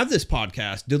you can have this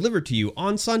podcast delivered to you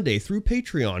on Sunday through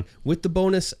Patreon with the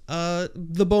bonus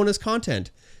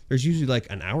content. There's usually like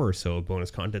an hour or so of bonus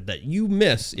content that you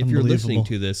miss if you're listening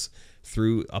to this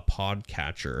through a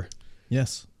podcatcher.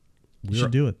 Yes. You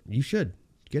should do it. You should.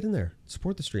 Get in there.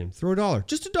 Support the stream. Throw $1.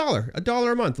 Just $1.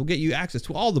 $1 a month will get you access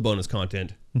to all the bonus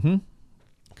content. Mm-hmm.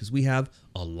 Because we have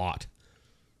a lot.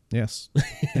 Yes.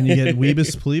 And you get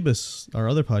Weebus Plebus, our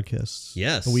other podcasts.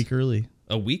 Yes. A week early.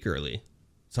 A week early.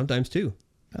 Sometimes 2.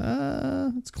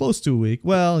 It's close to a week.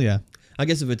 Well, yeah. I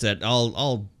guess if it's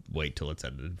I'll wait till it's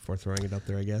edited before throwing it up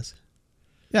there, I guess.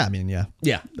 Yeah, I mean, yeah.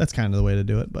 Yeah. That's kind of the way to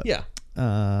do it, but yeah.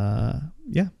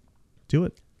 Yeah. Do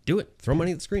it. Do it. Throw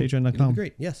money at the screen. Patreon.com. It'd be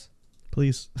great. Yes.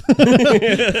 Please.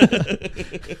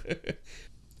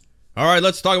 All right,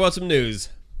 let's talk about some news.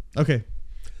 Okay.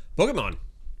 Pokemon,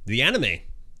 the anime.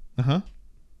 Uh-huh.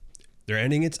 They're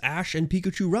ending its Ash and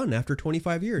Pikachu run after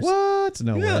 25 years. What?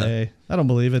 No way. I don't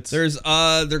believe it. They're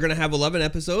going to have 11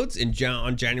 episodes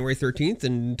on January 13th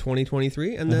in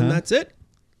 2023, and then that's it.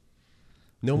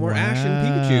 No more Ash and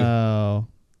Pikachu. Wow.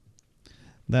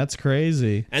 That's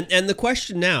crazy. And the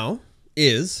question now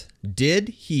is, did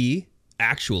he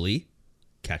actually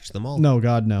catch them all? No,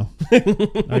 God, no.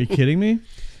 Are you kidding me?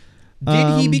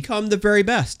 Did he become the very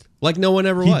best? Like no one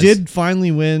ever was. He did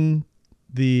finally win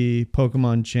the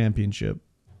Pokemon Championship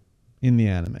in the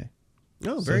anime.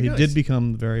 Oh, so very he nice. did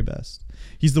become the very best.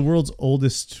 He's the world's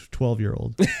oldest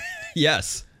 12-year-old.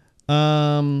 Yes.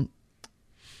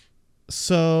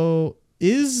 So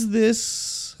is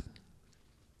this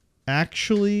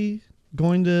actually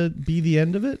going to be the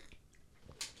end of it?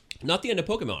 Not the end of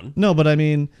Pokemon. No, but I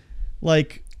mean,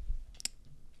 like,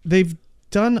 they've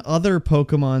done other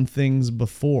Pokemon things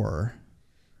before.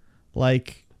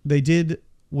 Like, they did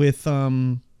with, I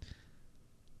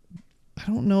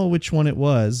don't know which one it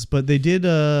was, but they did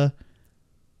a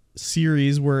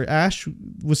series where Ash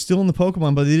was still in the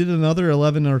Pokemon, but they did another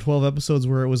 11 or 12 episodes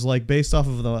where it was, like, based off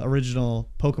of the original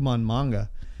Pokemon manga,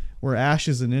 where Ash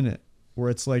isn't in it, where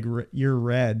it's, like, you're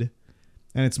red,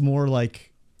 and it's more,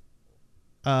 like,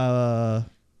 I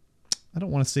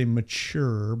don't want to say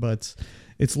mature, but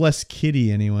it's less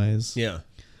kiddie anyways. Yeah.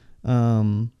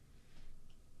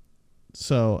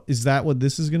 So is that what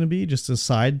this is going to be? Just a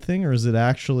side thing, or is it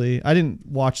actually? I didn't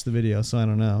watch the video, so I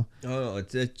don't know. Oh,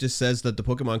 it just says that the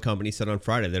Pokemon Company said on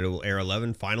Friday that it will air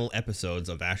 11 final episodes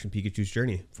of Ash and Pikachu's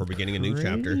journey for beginning a new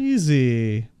chapter.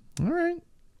 Easy. All right.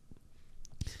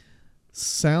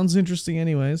 Sounds interesting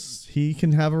anyways. He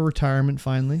can have a retirement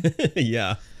finally.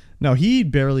 Yeah. No, he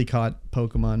barely caught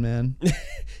Pokemon, man.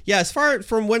 Yeah, as far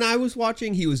from when I was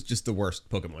watching, he was just the worst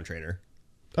Pokemon trainer.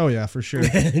 Oh, yeah, for sure.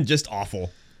 Just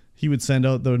awful. He would send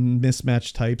out the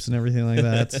mismatched types and everything like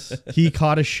that. He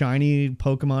caught a shiny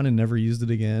Pokemon and never used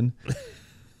it again.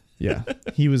 Yeah,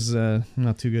 he was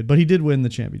not too good. But he did win the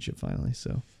championship finally.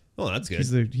 So, oh, that's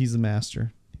good. He's the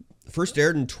master. First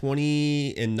aired in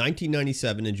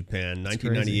 1997 in Japan,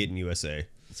 1998 in USA.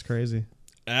 It's crazy.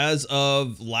 As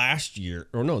of last year,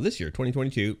 or no, this year,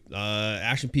 2022,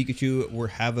 Ash and Pikachu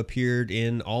have appeared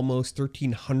in almost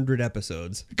 1,300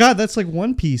 episodes. God, that's like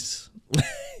One Piece.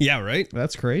 Yeah, right?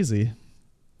 That's crazy.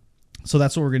 So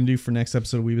that's what we're going to do for next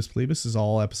episode of Weebus Plebus is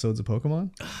all episodes of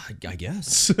Pokemon? I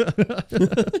guess.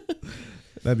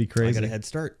 That'd be crazy. I got a head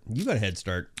start. You got a head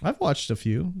start. I've watched a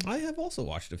few. I have also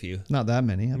watched a few. Not that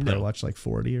many. I've probably watched like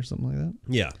 40 or something like that.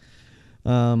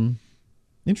 Yeah.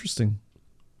 Interesting.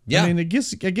 Yeah. I mean, I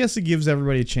guess it gives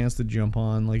everybody a chance to jump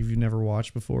on, like if you've never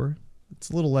watched before. It's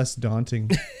a little less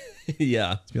daunting.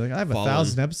 Yeah. To be like, I have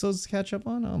 1,000 episods to catch up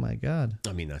on? Oh my God.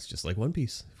 I mean, that's just like One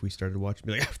Piece. If we started watching,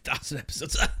 be like, I have 1,000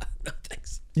 episodes. No,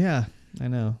 thanks. Yeah, I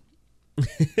know.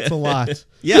 It's a lot.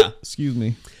 Yeah. Excuse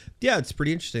me. Yeah, it's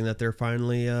pretty interesting that they're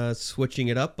finally switching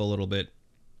it up a little bit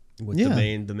with the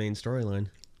main storyline.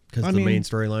 Because the main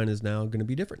storyline is now going to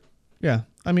be different. Yeah.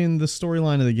 I mean, the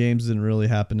storyline of the games didn't really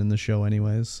happen in the show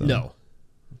anyways. So no.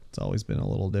 It's always been a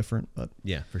little different, but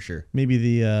yeah, for sure. Maybe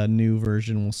the new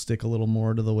version will stick a little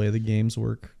more to the way the games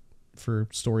work for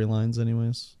storylines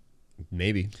anyways.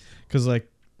 Maybe. Because,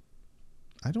 like,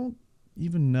 I don't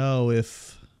even know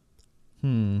if... I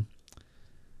don't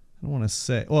want to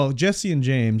say... Well, Jesse and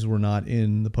James were not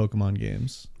in the Pokemon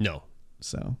games. No.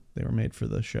 So, they were made for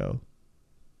the show.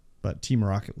 But Team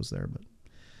Rocket was there, but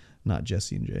not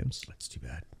Jesse and James. That's too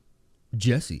bad.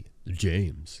 Jesse,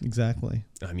 James. Exactly.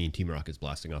 I mean, Team Rocket's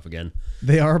blasting off again.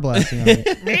 They are blasting off.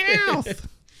 Mouth!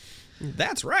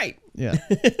 That's right. Yeah.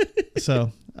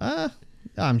 So,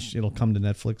 it'll come to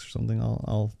Netflix or something.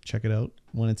 I'll check it out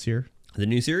when it's here. The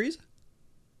new series?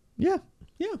 Yeah.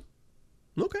 Yeah.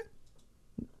 Okay.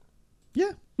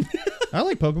 Yeah. I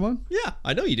like Pokemon. Yeah,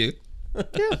 I know you do.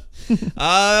 Yeah.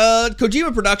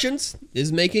 Kojima Productions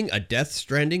is making a Death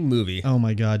Stranding movie. Oh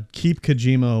my God. Keep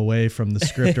Kojima away from the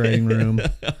script writing room.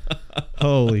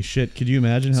 Holy shit. Could you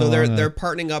imagine how they're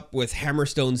partnering up with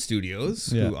Hammerstone Studios,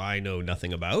 who I know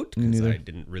nothing about because I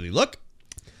didn't really look.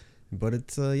 But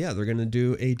it's they're going to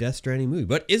do a Death Stranding movie.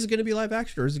 But is it going to be live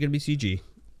action or is it going to be CG?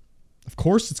 Of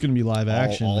course it's going to be live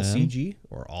action. All CG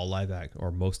or all live action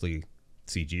or mostly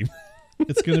CG?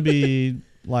 It's going to be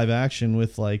live action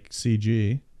with like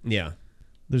CG. Yeah.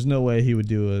 There's no way he would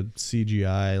do a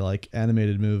CGI like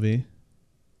animated movie.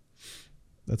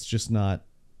 That's just not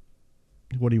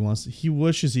what he wants. He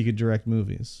wishes he could direct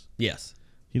movies. Yes.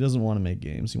 He doesn't want to make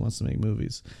games. He wants to make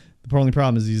movies. The only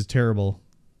problem is he's a terrible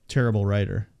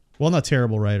writer. Well, not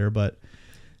terrible writer, but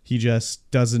he just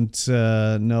doesn't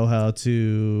know how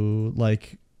to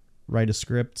like write a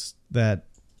script that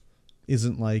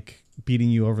isn't like beating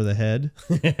you over the head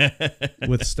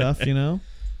with stuff, you know?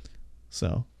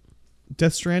 So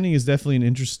Death Stranding is definitely an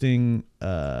interesting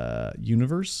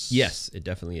universe. Yes, it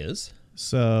definitely is.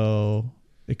 So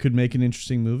it could make an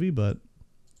interesting movie, but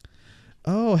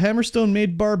Hammerstone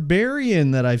made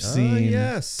Barbarian that I've seen.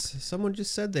 Yes. Someone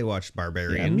just said they watched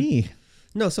Barbarian. Yeah, me.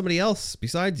 No, somebody else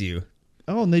besides you.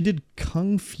 Oh, and they did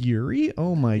Kung Fury?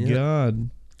 Oh my God.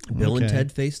 Bill and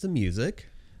Ted Face the Music.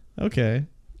 Okay.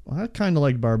 Well, I kind of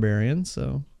like Barbarian,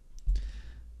 so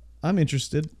I'm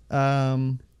interested.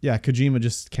 Kojima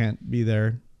just can't be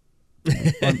there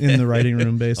in the writing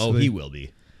room, basically. Oh, he will be.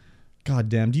 God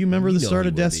damn. Do you remember the start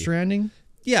of Death Stranding?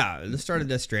 Yeah, the start of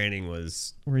Death Stranding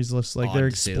was... Where he's just like, they're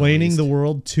explaining the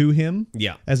world to him.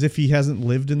 Yeah. As if he hasn't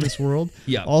lived in this world.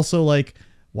 Yeah. Also, like,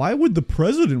 why would the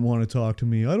president want to talk to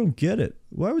me? I don't get it.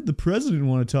 Why would the president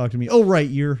want to talk to me? Oh, right,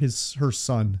 you're her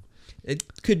son. It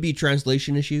could be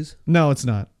translation issues. No, it's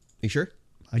not. You sure?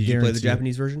 Did you play the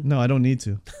Japanese version? No, I don't need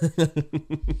to.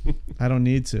 I don't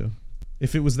need to.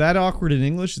 If it was that awkward in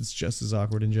English, it's just as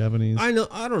awkward in Japanese. I know.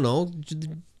 I don't know.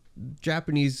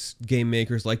 Japanese game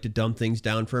makers like to dumb things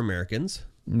down for Americans.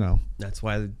 No. That's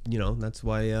why,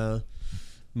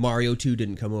 Mario 2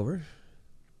 didn't come over.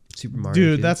 Super Mario 2.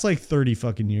 Dude, that's like 30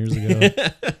 fucking years ago.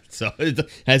 So,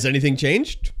 has anything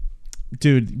changed?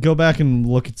 Dude, go back and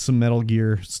look at some Metal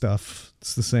Gear stuff.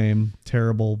 It's the same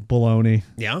terrible baloney.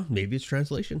 Yeah, maybe it's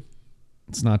translation.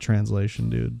 It's not translation,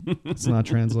 dude. It's not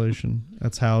translation.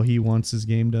 That's how he wants his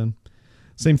game done.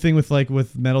 Same thing with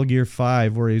Metal Gear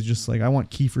 5, where he's just like, I want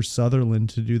Kiefer Sutherland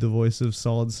to do the voice of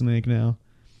Solid Snake now.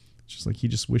 It's just like he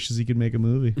just wishes he could make a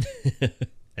movie.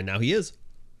 And now he is.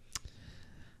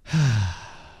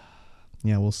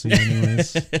 Yeah, we'll see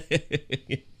anyways.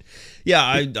 Yeah,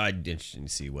 I'd interesting to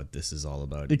see what this is all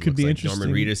about. It could be interesting.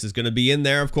 Norman Reedus is going to be in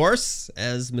there, of course,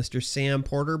 as Mr. Sam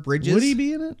Porter Bridges. Would he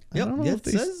be in it? Yep.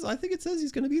 I think it says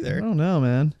he's going to be there. I don't know,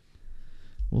 man.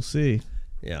 We'll see.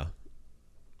 Yeah.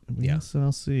 So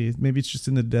I'll see. Maybe it's just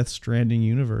in the Death Stranding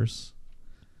universe.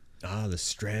 Ah, the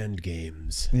Strand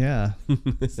games. Yeah.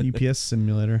 It's the UPS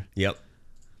simulator. Yep.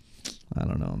 I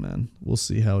don't know, man. We'll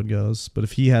see how it goes. But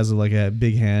if he has like a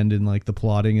big hand in like the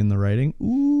plotting and the writing,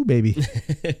 ooh, baby.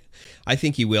 I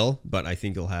think he will, but I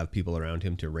think he'll have people around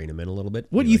him to rein him in a little bit.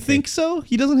 What, you think so?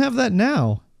 He doesn't have that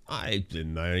now. You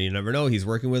never know. He's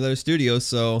working with other studios,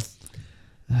 so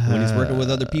when he's working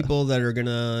with other people that are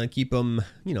gonna keep him,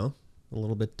 a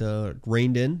little bit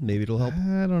reined in, maybe it'll help.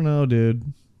 I don't know,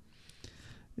 dude.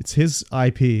 It's his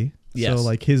IP. Yes. So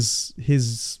like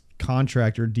his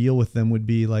contract or deal with them would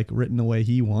be like written the way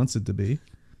he wants it to be.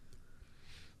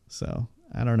 So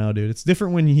I don't know, dude. It's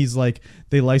different when he's like,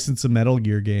 they license a Metal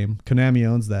Gear game. Konami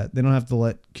owns that. They don't have to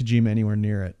let Kojima anywhere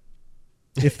near it.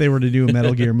 If they were to do a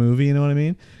Metal Gear movie, you know what I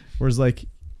mean? Whereas like,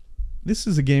 this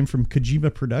is a game from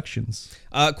Kojima Productions.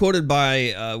 Quoted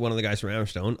by one of the guys from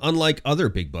Hammerstone, unlike other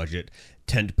big budget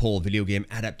tentpole video game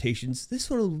adaptations, this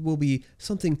one will be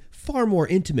something far more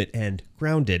intimate and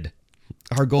grounded.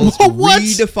 Our goal is to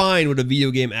redefine what a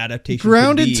video game adaptation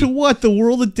grounded could be. To what? The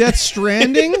world of Death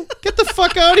Stranding? Get the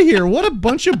fuck out of here. What a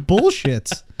bunch of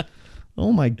bullshit.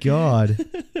 Oh my God.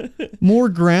 More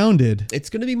grounded. It's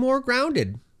going to be more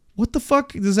grounded. What the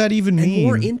fuck does that even mean? And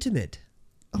more intimate.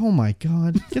 Oh my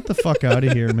God. Get the fuck out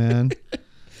of here, man.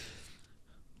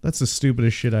 That's the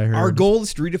stupidest shit I heard. Our goal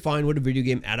is to redefine what a video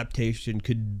game adaptation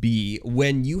could be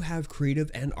when you have creative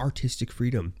and artistic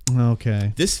freedom.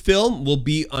 Okay. This film will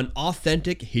be an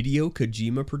authentic Hideo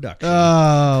Kojima production.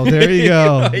 Oh, there you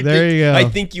go. I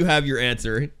think you have your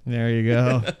answer. There you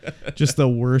go. Just the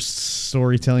worst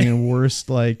storytelling and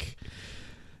worst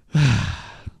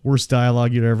worst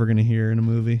dialogue you're ever going to hear in a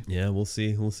movie. Yeah, we'll see.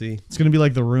 It's going to be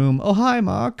like The Room. Oh, hi,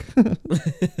 Mark.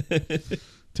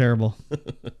 Terrible.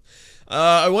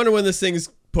 I wonder when this thing's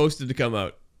posted to come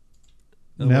out.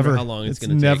 Never. How long it's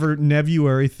going to take.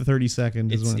 February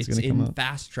 32nd is when it's going to come out. It's in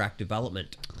fast track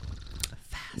development.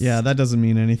 Yeah, that doesn't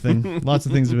mean anything. Lots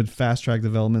of things have been fast track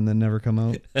development and then never come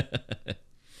out.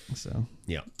 So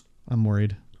yeah, I'm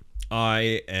worried.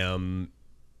 I am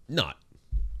not.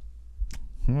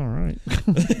 All right.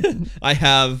 I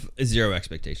have zero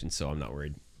expectations, so I'm not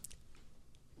worried.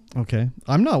 Okay.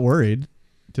 I'm not worried.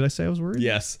 Did I say I was worried?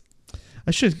 Yes. I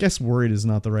should guess worried is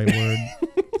not the right word.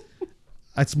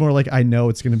 It's more like I know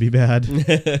it's going to be bad.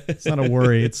 It's not a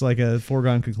worry. It's like a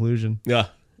foregone conclusion. Yeah.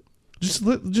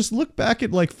 Just look back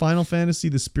at like Final Fantasy: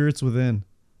 The Spirits Within.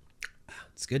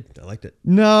 It's good. I liked it.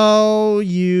 No,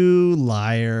 you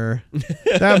liar.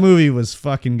 That movie was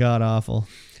fucking god awful.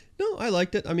 No, I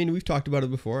liked it. I mean, we've talked about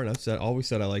it before, and I've always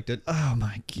said I liked it. Oh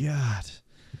my God.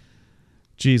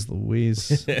 Jeez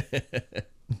Louise.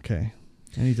 Okay.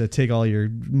 I need to take all your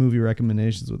movie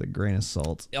recommendations with a grain of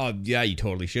salt. Oh, yeah, you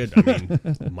totally should. I mean,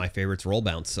 my favorite's Roll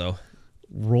Bounce, so.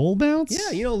 Roll Bounce?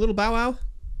 Yeah, Little Bow Wow.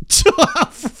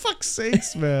 For fuck's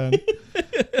sakes, man.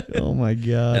 Oh my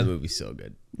God. That movie's so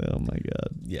good. Oh my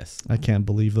God. Yes. I can't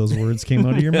believe those words came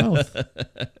out of your mouth.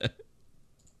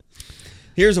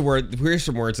 Here's some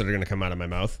words that are going to come out of my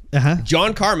mouth.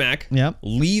 John Carmack. Yep.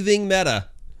 Leaving Meta.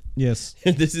 Yes.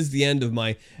 This is the end of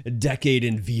my decade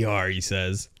in VR, he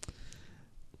says.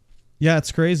 Yeah,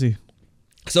 it's crazy.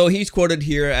 So he's quoted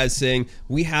here as saying,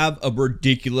 we have a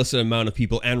ridiculous amount of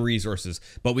people and resources,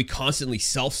 but we constantly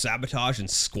self-sabotage and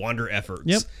squander efforts.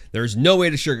 Yep. There's no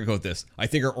way to sugarcoat this. I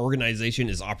think our organization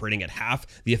is operating at half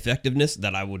the effectiveness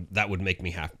that would make me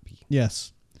happy.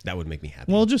 Yes. That would make me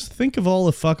happy. Well, just think of all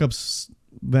the fuck-ups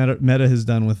Meta has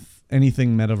done with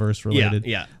anything metaverse related.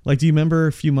 Yeah. Like, do you remember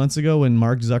a few months ago when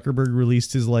Mark Zuckerberg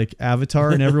released his like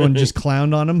avatar and everyone just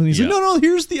clowned on him and he's like, no,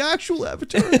 here's the actual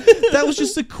avatar. That was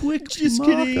just a quick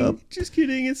mock-up. Just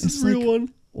kidding. It's the real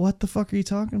one. What the fuck are you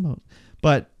talking about?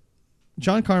 But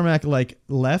John Carmack like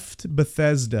left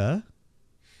Bethesda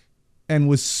and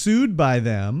was sued by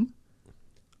them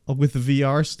with the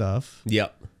VR stuff.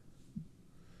 Yep.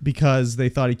 Because they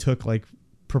thought he took like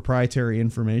proprietary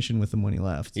information with him when he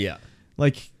left. Yeah.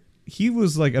 Like, he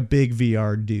was like a big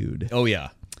VR dude. Oh, yeah.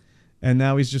 And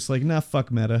now he's just like, nah,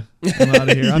 fuck Meta. I'm out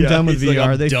of here. I'm done with VR.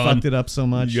 Like, they done. fucked it up so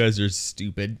much. You guys are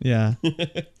stupid. Yeah.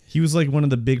 He was like one of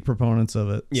the big proponents of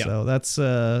it. Yeah. So that's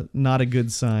not a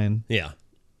good sign. Yeah.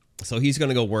 So he's going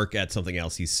to go work at something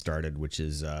else he's started, which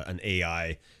is an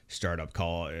AI startup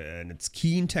and it's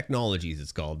Keen Technologies,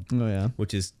 it's called. Oh, yeah.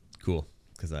 Which is cool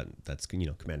because that's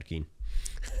Commander Keen.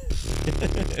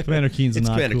 Commander Keen's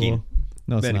not Commander cool. Keen.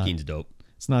 No, it's Commander not. Keen's dope.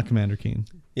 It's not Commander Keen.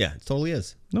 Yeah, it totally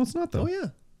is. No, it's not, though. Oh, yeah.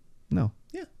 No.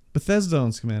 Yeah. Bethesda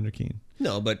owns Commander Keen.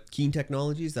 No, but Keen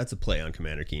Technologies, that's a play on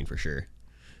Commander Keen for sure.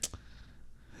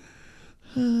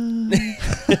 I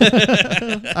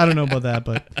don't know about that,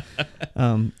 but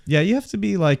yeah, you have to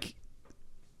be like,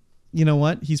 you know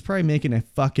what? He's probably making a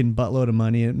fucking buttload of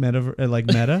money at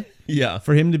Meta. Yeah.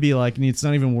 For him to be like, it's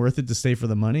not even worth it to stay for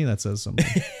the money, that says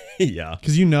something. Yeah.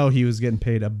 Because he was getting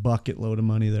paid a bucket load of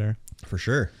money there. For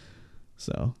sure.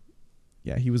 So,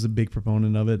 yeah, he was a big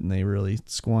proponent of it, and they really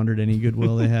squandered any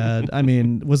goodwill they had. I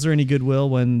mean, was there any goodwill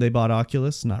when they bought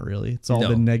Oculus? Not really. It's all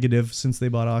been negative since they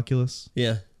bought Oculus.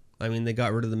 Yeah. I mean, they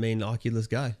got rid of the main Oculus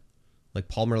guy. Like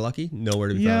Palmer Luckey, nowhere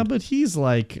to be found. Yeah, but he's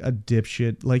like a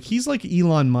dipshit. Like, he's like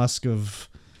Elon Musk of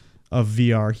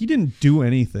VR. He didn't do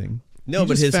anything. No, he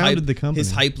but just founded the company.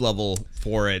 his hype level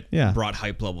for it brought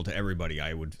hype level to everybody,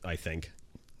 I think.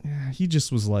 Yeah, he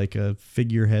just was like a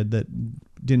figurehead that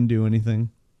didn't do anything.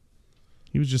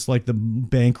 He was just like the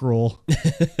bankroll.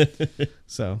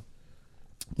 So,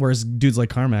 whereas dudes like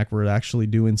Carmack were actually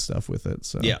doing stuff with it.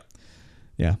 So yeah.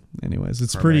 Anyways,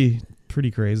 it's Carmack.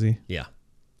 pretty crazy. Yeah.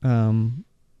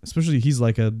 Especially he's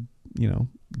like a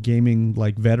gaming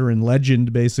like veteran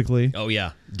legend basically. Oh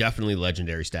yeah, definitely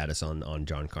legendary status on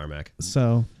John Carmack.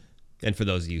 So. And for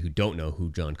those of you who don't know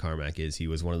who John Carmack is, he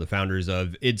was one of the founders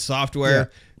of id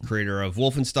Software, creator of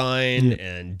Wolfenstein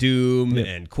and Doom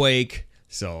and Quake.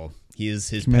 So his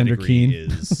Commander pedigree Keen.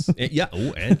 is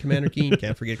and Commander Keen.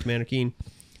 Can't forget Commander Keen.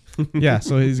 Yeah,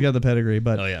 so he's got the pedigree,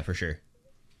 but oh yeah, for sure.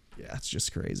 Yeah, it's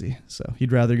just crazy. So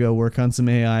he'd rather go work on some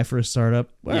AI for a startup.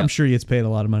 Well, I'm sure he gets paid a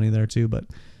lot of money there too, but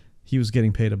he was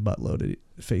getting paid a buttload at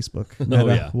Facebook,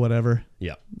 Meta, whatever.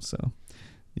 Yeah. So,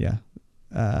 yeah.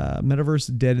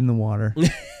 Metaverse dead in the water.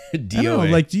 DOA. I don't know,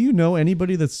 like, do you know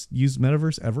anybody that's used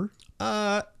Metaverse ever?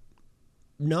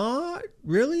 Not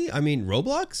really. I mean,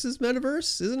 Roblox is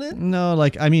Metaverse, isn't it? No,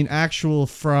 like, I mean, actual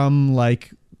from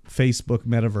like Facebook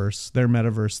Metaverse, their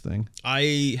Metaverse thing.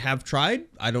 I have tried.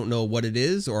 I don't know what it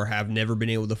is or have never been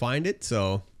able to find it.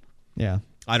 So, yeah.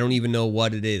 I don't even know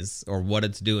what it is or what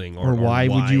it's doing or why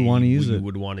would you want to use it. You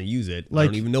would want to use it. Like, I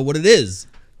don't even know what it is.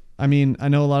 I mean, I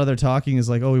know a lot of their talking is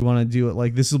like, oh, we want to do it.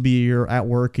 Like, this will be you're at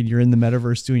work and you're in the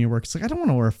metaverse doing your work. It's like, I don't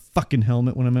want to wear a fucking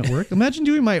helmet when I'm at work. Imagine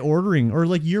doing my ordering or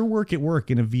like your work at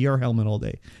work in a VR helmet all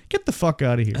day. Get the fuck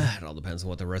out of here. It all depends on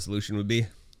what the resolution would be.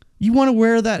 You want to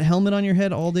wear that helmet on your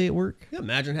head all day at work? Yeah,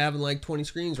 imagine having like 20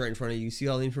 screens right in front of you. You see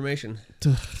all the information.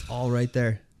 It's all right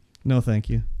there. No, thank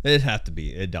you. It'd have to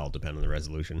be. It'd all depend on the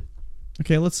resolution.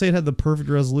 Okay, let's say it had the perfect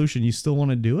resolution. You still want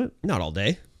to do it? Not all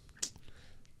day.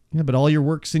 Yeah, but all your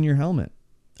work's in your helmet.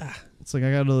 It's like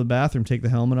I got to go to the bathroom, take the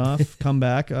helmet off, come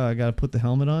back. I got to put the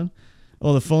helmet on.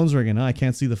 Oh, the phone's ringing. I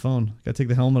can't see the phone. Got to take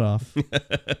the helmet off.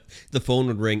 The phone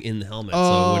would ring in the helmet, oh,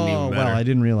 so it wouldn't even matter. Well, I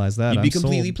didn't realize that. You'd be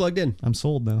completely plugged in. I'm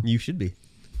sold now. You should be.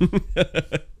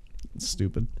 It's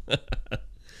stupid.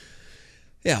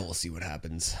 Yeah, we'll see what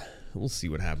happens. We'll see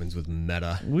what happens with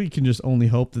Meta. We can just only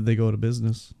hope that they go to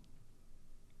business.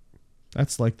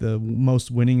 That's like the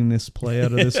most winningest play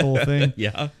out of this whole thing.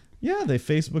 Yeah. Yeah,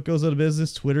 Facebook goes out of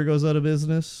business. Twitter goes out of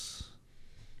business.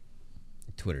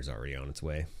 Twitter's already on its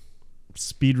way.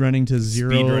 Speedrunning to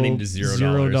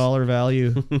 $0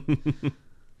 value.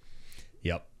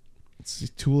 Yep. It's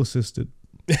tool assisted.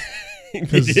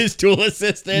 It is tool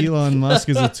assisted. Elon Musk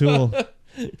is a tool.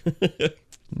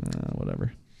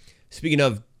 Whatever. Speaking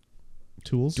of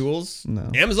tools, no.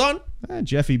 Amazon.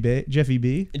 Jeffy B.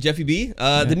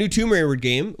 The new Tomb Raider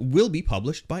game will be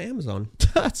published by Amazon.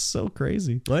 That's so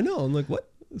crazy. I know. I'm like, what?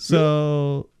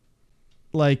 So,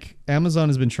 like, Amazon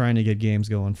has been trying to get games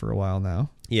going for a while now.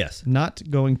 Yes. Not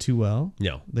going too well.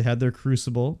 No. They had their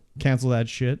Crucible. Cancel that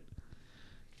shit.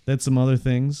 They had some other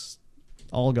things.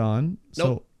 All gone. Nope.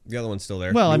 So, the other one's still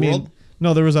there. Well, New World?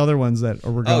 No, there was other ones that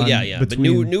were gone. Oh, yeah. But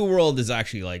New World is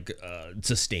actually, like,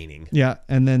 sustaining. Yeah,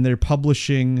 and then they're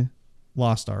publishing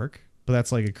Lost Ark, but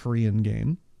that's like a Korean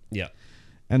game. Yeah.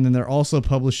 And then they're also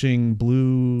publishing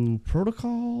Blue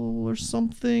Protocol or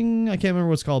something. I can't remember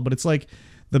what it's called, but it's like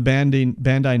the Bandai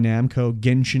Namco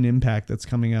Genshin Impact that's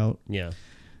coming out. Yeah.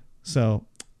 So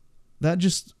that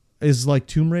just is like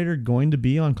Tomb Raider going to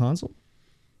be on console?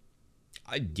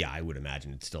 I would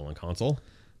imagine it's still on console.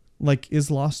 Like,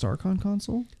 is Lost Ark on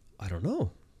console? I don't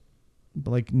know.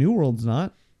 But like New World's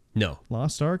not. No.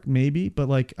 Lost Ark, maybe. But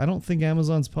like I don't think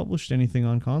Amazon's published anything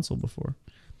on console before.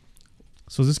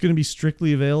 So is this going to be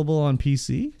strictly available on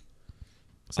PC?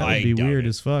 That would be weird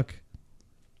as fuck.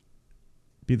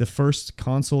 Be the first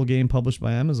console game published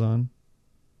by Amazon.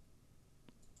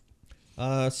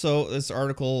 So this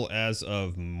article as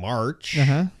of March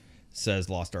says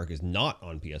Lost Ark is not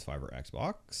on PS5 or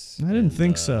Xbox. I didn't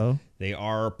think so. They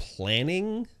are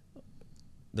planning.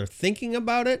 They're thinking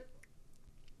about it.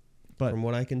 But from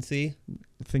what I can see.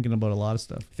 Thinking about a lot of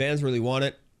stuff. Fans really want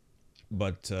it.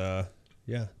 But,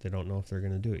 yeah, they don't know if they're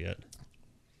going to do it yet.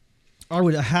 I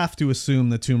would have to assume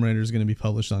that Tomb Raider is going to be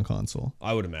published on console.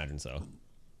 I would imagine so.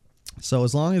 So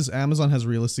as long as Amazon has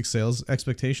realistic sales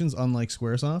expectations, unlike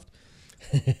Squaresoft,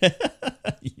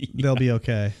 they'll be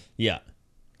okay. Yeah.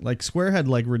 Like Square had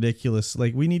like ridiculous,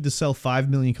 like we need to sell 5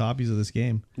 million copies of this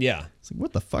game. Yeah. It's like,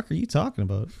 what the fuck are you talking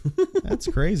about? That's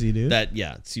crazy, dude.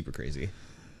 It's super crazy.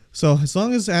 So as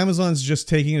long as Amazon's just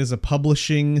taking it as a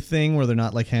publishing thing where they're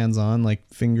not like hands-on, like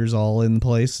fingers all in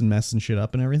place and messing shit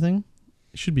up and everything,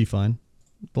 it should be fine.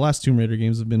 The last Tomb Raider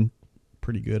games have been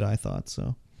pretty good, I thought,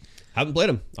 so. Haven't played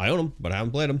them. I own them, but I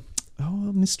haven't played them.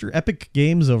 Oh, Mr. Epic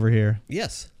Games over here.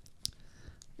 Yes.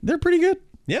 They're pretty good.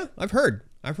 Yeah, I've heard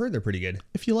they're pretty good.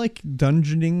 If you like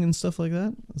dungeoning and stuff like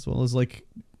that, as well as like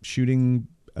shooting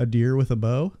a deer with a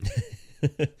bow.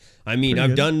 I mean,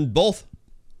 I've done both.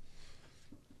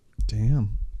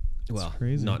 Damn. That's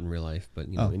crazy. Not in real life, but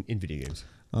you know, in video games.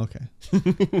 Okay.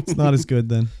 It's not as good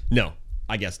then. No,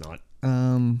 I guess not.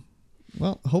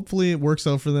 Well, hopefully it works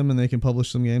out for them and they can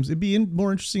publish some games. It'd be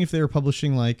more interesting if they were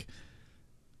publishing like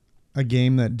a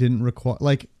game that didn't require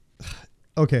like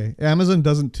okay, Amazon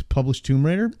doesn't publish Tomb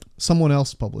Raider, someone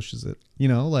else publishes it. You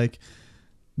know, like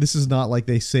this is not like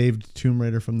they saved Tomb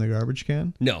Raider from the garbage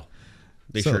can. No.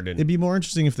 They sure didn't. It'd be more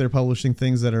interesting if they're publishing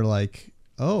things that are like,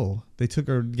 oh, they took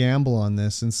a gamble on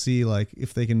this and see like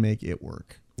if they can make it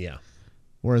work. Yeah.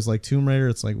 Whereas like Tomb Raider,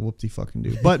 it's like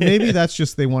whoop-de-fucking-do. But maybe that's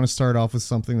just they want to start off with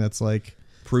something that's like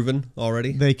proven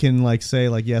already. They can like say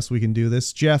like, yes, we can do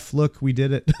this. Jeff, look, we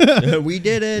did it. We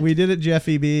did it. We did it,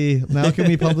 Jeffy B. Now can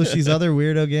we publish these other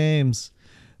weirdo games?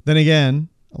 Then again,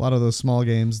 a lot of those small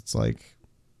games, it's like,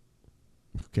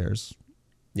 who cares?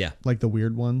 Yeah. Like the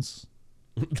weird ones.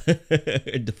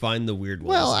 Define the weird ones.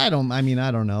 Well, I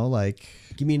don't know. Like,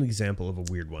 give me an example of a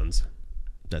weird ones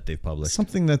that they've published.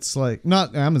 Something that's like,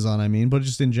 not Amazon, I mean, but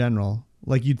just in general.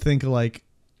 Like you'd think like,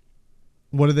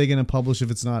 what are they going to publish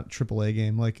if it's not a AAA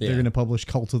game? Like they're going to publish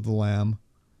Cult of the Lamb.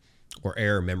 Or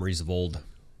Air Memories of Old.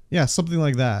 Yeah, something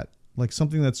like that. Like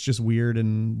something that's just weird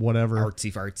and whatever.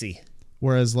 Artsy fartsy.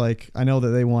 Whereas like, I know that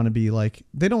they want to be like,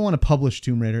 they don't want to publish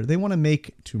Tomb Raider. They want to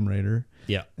make Tomb Raider.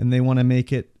 Yeah. And they want to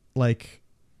make it like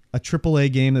a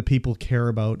AAA game that people care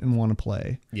about and want to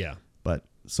play. Yeah. But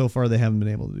so far they haven't been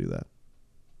able to do that.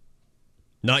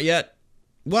 Not yet.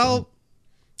 Well,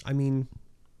 I mean,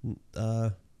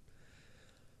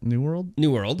 New World?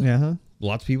 New World. Yeah. Huh?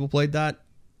 Lots of people played that.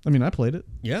 I mean, I played it.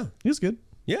 Yeah. It was good.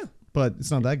 Yeah. But it's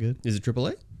not that good. Is it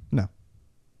AAA? No.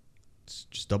 It's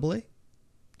just AA?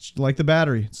 It's like the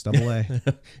battery. It's AA.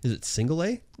 Is it single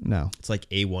A? No. It's like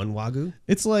A1 Wagyu?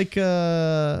 It's like,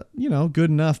 good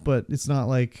enough, but it's not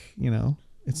like,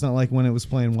 it's not like when it was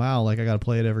playing WoW, like I got to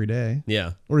play it every day.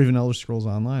 Yeah. Or even Elder Scrolls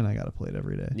Online, I got to play it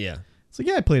every day. Yeah. It's like,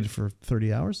 yeah, I played it for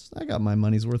 30 hours. I got my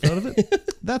money's worth out of it.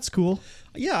 That's cool.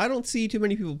 Yeah, I don't see too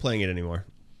many people playing it anymore.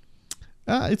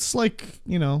 It's like,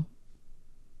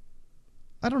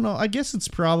 I don't know. I guess it's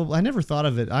probably, I never thought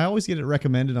of it. I always get it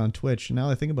recommended on Twitch. And now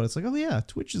I think about it, it's like, oh yeah,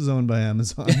 Twitch is owned by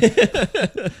Amazon.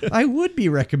 I would be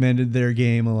recommended their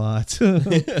game a lot.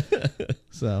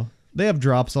 So they have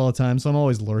drops all the time. So I'm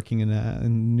always lurking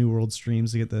in New World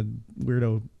streams to get the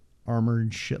weirdo armor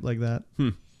and shit like that.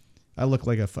 I look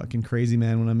like a fucking crazy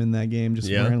man when I'm in that game,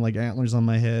 just wearing like antlers on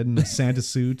my head and a Santa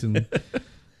suit. And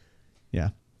yeah,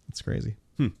 it's crazy.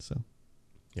 So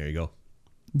there you go.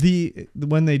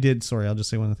 When they did, sorry, I'll just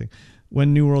say one other thing.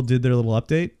 When New World did their little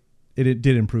update, it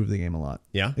did improve the game a lot.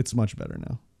 Yeah. It's much better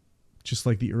now. Just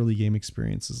like the early game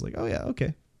experience is like, oh yeah,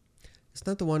 okay. It's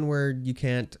not the one where you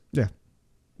can't. Yeah.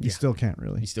 You still can't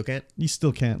really. You still can't? You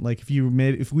still can't. Like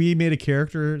if we made a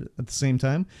character at the same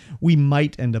time, we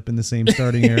might end up in the same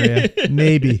starting area.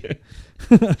 Maybe.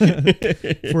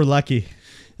 If we're lucky.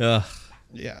 Yeah,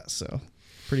 so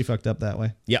pretty fucked up that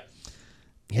way. Yeah.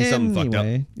 Here's something fucked up.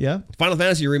 Yeah. Final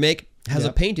Fantasy Remake has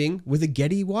a painting with a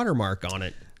Getty watermark on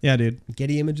it. Yeah, dude.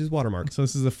 Getty Images watermark. So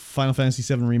this is the Final Fantasy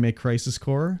VII Remake Crisis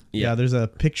Core. Yeah, there's a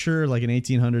picture, like an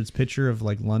 1800s picture of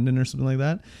like London or something like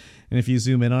that. And if you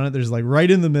zoom in on it, there's like right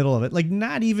in the middle of it, like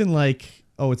not even like,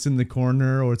 oh, it's in the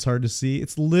corner or it's hard to see.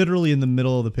 It's literally in the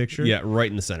middle of the picture. Yeah, right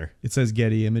in the center. It says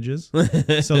Getty Images.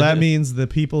 So that means the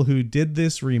people who did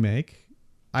this remake,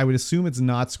 I would assume it's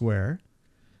not Square.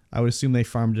 I would assume they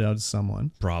farmed it out to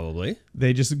someone. Probably.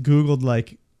 They just Googled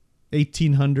like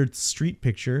 1800 street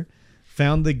picture,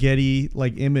 found the Getty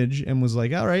like image and was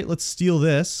like, all right, let's steal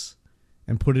this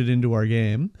and put it into our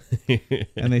game.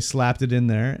 And they slapped it in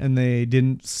there and they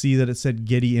didn't see that it said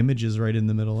Getty Images right in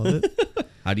the middle of it.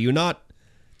 How do you not?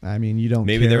 I mean, you don't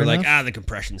Maybe care they were enough. like, the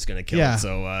compression's going to kill it,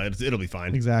 so it'll be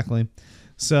fine. Exactly.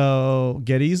 So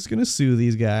Getty's going to sue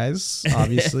these guys,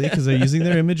 obviously, because they're using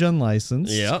their image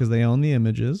unlicensed, because they own the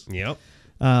images. Yep.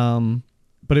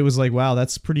 But it was like, wow,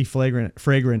 that's pretty flagrant.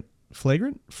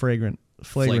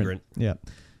 Yeah.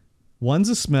 One's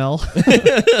a smell.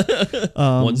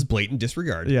 One's blatant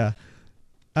disregard. Yeah.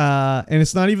 And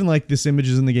it's not even like this image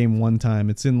is in the game one time.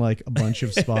 It's in like a bunch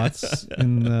of spots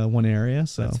in one area.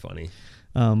 So that's funny.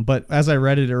 But as I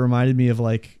read it, it reminded me of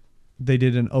like they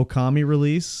did an Okami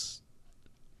release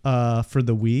for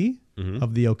the Wii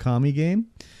of the Okami game.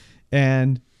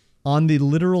 And on the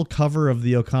literal cover of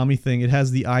the Okami thing, it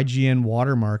has the IGN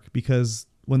watermark because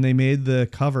when they made the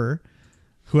cover,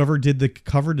 whoever did the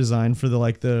cover design for the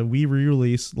Wii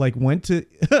re-release went to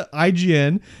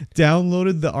IGN,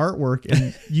 downloaded the artwork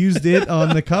and used it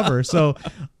on the cover. So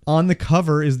on the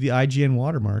cover is the IGN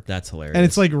watermark. That's hilarious. And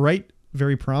it's like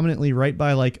very prominently right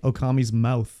by Okami's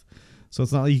mouth. So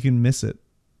it's not like you can miss it.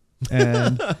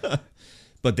 And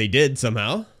but they did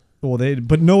somehow. Well,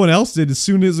 but no one else did. As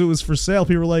soon as it was for sale,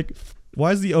 people were like,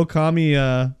 why is the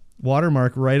Okami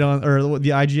watermark or the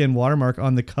IGN watermark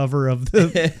on the cover of the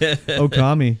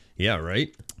Okami? Yeah,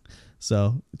 right.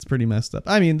 So it's pretty messed up.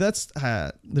 I mean, there's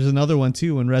another one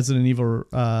too. When Resident Evil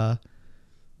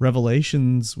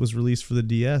Revelations was released for the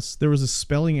DS, there was a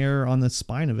spelling error on the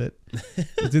spine of it.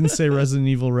 It didn't say Resident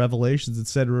Evil Revelations. It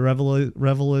said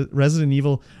Resident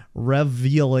Evil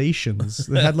Revelations.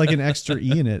 It had an extra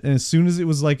E in it. And as soon as it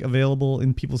was available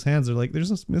in people's hands, they're like,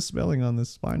 there's a misspelling on the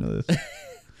spine of this.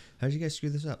 How'd you guys screw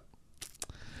this up?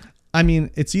 I mean,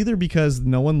 it's either because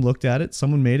no one looked at it,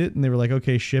 someone made it, and they were like,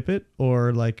 okay, ship it,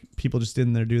 or people just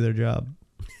didn't do their job.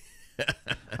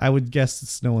 I would guess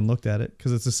it's no one looked at it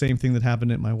because it's the same thing that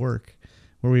happened at my work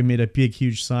where we made a big,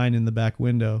 huge sign in the back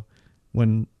window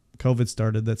when COVID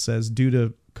started that says, due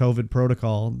to COVID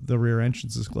protocol, the rear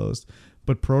entrance is closed.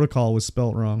 But protocol was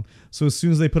spelt wrong. So as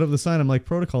soon as they put up the sign, I'm like,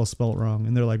 protocol is spelt wrong.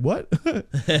 And they're like, what?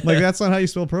 That's not how you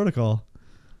spell protocol.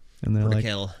 And they're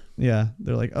protocol.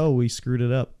 They're like, oh, we screwed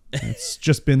it up. It's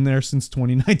just been there since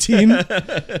 2019.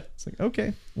 It's like,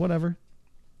 okay, whatever.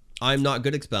 I'm not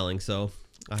good at spelling, so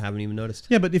I haven't even noticed.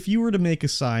 Yeah, but if you were to make a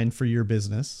sign for your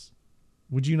business,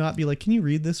 would you not be like, can you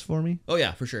read this for me? Oh,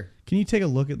 yeah, for sure. Can you take a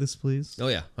look at this, please? Oh,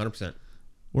 yeah, 100%.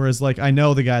 Whereas, I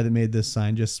know the guy that made this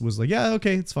sign just was like, yeah,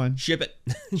 okay, it's fine. Ship it.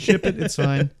 Ship it, it's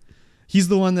fine. He's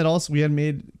the one that also, we had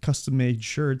made custom-made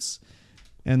shirts,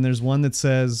 and there's one that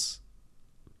says,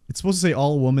 it's supposed to say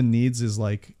all a woman needs is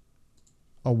a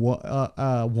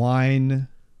wine.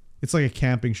 It's like a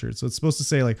camping shirt. So it's supposed to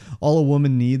say all a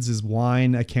woman needs is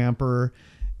wine, a camper,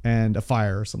 and a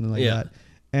fire or something like that.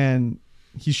 And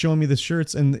he's showing me the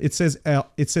shirts and it says a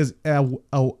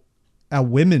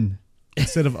women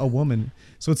instead of a woman.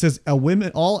 So it says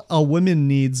all a woman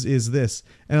needs is this.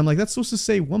 And I'm like, that's supposed to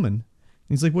say woman. And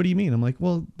he's like, what do you mean? I'm like,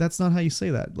 well, that's not how you say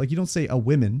that. You don't say a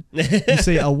women. You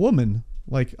say a woman.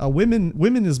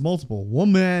 Women is multiple.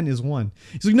 Woman is one.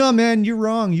 He's like, no, man, you're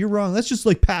wrong. You're wrong. That's just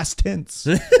past tense.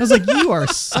 I was like, you are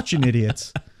such an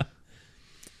idiot.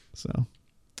 So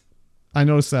I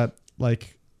noticed that, I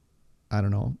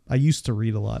don't know. I used to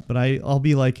read a lot, but I'll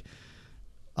be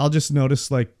I'll just notice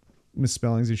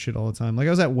misspellings and shit all the time. I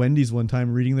was at Wendy's one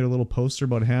time reading their little poster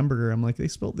about hamburger. I'm like, they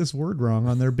spelled this word wrong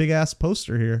on their big ass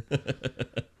poster here.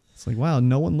 It's like, wow,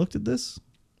 no one looked at this?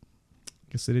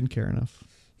 Guess they didn't care enough.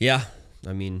 Yeah.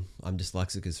 I mean, I'm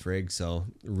dyslexic as frig, so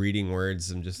reading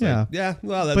words, I'm just well, that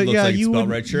looks it's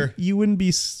spelled right, sure. You wouldn't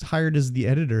be hired as the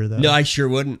editor, though. No, I sure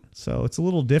wouldn't. So it's a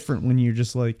little different when you're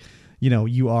just have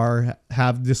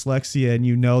dyslexia and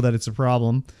you know that it's a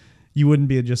problem. You wouldn't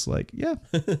be just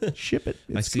ship it.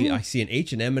 I see an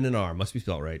H, an M, and an R. Must be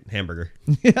spelled right. Hamburger.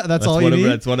 Yeah, that's all you need.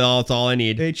 That's all I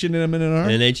need. H and M and an R.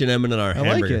 An H and M and an R.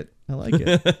 Hamburger. I like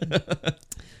it.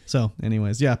 So,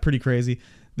 anyways, yeah, pretty crazy.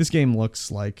 This game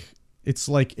looks it's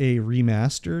a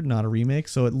remaster, not a remake.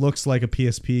 So it looks like a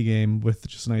PSP game with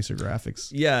just nicer graphics.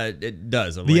 Yeah, it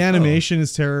does. The animation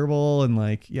is terrible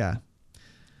and yeah.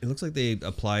 It looks like they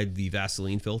applied the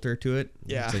Vaseline filter to it.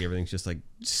 Yeah. It looks like everything's just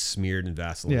smeared in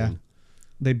Vaseline. Yeah.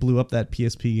 They blew up that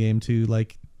PSP game to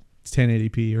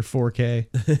 1080p or 4K.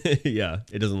 Yeah,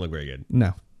 it doesn't look very good.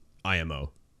 No.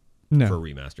 IMO No. for a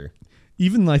remaster.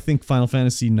 Even I think Final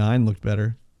Fantasy IX looked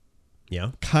better.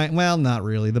 Yeah. Well, not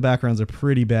really. The backgrounds are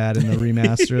pretty bad in the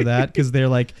remaster of that because they're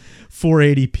like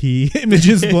 480p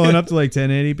images blown up to like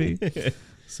 1080p.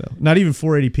 So not even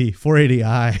 480p,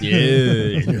 480i.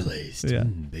 Yeah, interlaced. Yeah.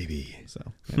 Baby. So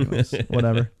anyways,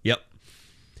 whatever. Yep.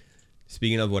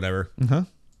 Speaking of whatever. Uh-huh.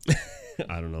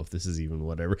 I don't know if this is even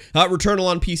whatever. Returnal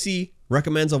on PC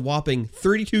recommends a whopping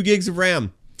 32 gigs of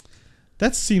RAM.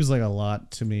 That seems like a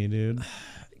lot to me, dude.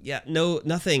 Yeah,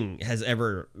 nothing has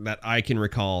ever, that I can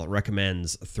recall,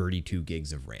 recommends 32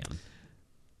 gigs of RAM.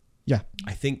 Yeah.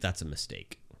 I think that's a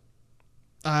mistake.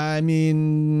 I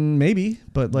mean, maybe,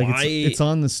 but like it's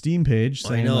on the Steam page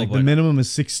saying like the minimum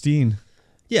is 16.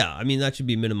 Yeah, I mean, that should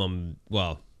be minimum.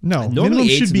 Well, no, normally minimum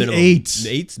should be minimum. 8.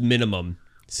 8's minimum.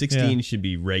 16 should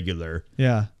be regular.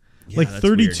 Yeah. Like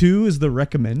 32 weird. Is the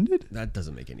recommended? That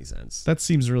doesn't make any sense. That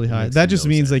seems really high. That just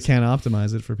means they can't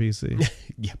optimize it for PC.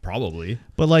 Yeah, probably.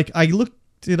 But like I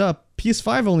looked it up.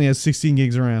 PS5 only has 16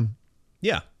 gigs of RAM.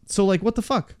 Yeah. So like what the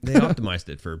fuck? They optimized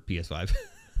it for PS5.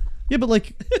 Yeah, but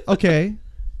like okay.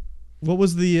 What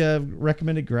was the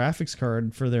recommended graphics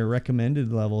card for their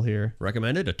recommended level here?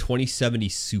 Recommended a 2070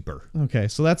 Super. Okay,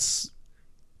 so that's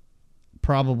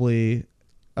probably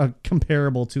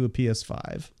comparable to a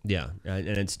PS5. Yeah, and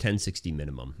it's 1060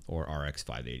 minimum or RX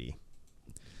 580.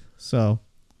 So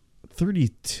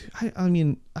 32. I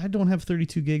mean, I don't have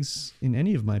 32 gigs in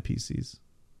any of my PCs.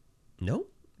 No?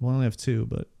 Well, I only have 2,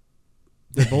 but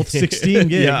they're both 16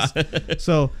 gigs. Yeah.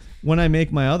 So when I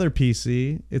make my other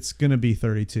PC, it's going to be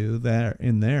 32 there,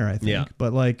 I think. Yeah.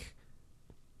 But like,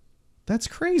 that's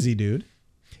crazy, dude.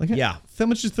 Like, yeah. How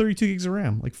much is 32 gigs of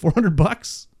RAM? Like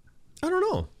 $400? I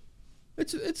don't know.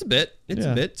 It's a bit. It's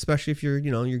a bit, especially if you're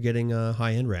getting a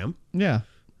high-end RAM. Yeah.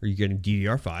 Or you're getting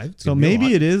DDR5. So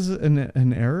maybe it is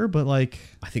an error, but like,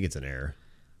 I think it's an error.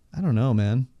 I don't know,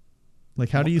 man. Like,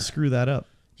 how do you screw that up?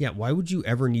 Yeah, why would you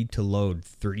ever need to load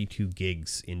 32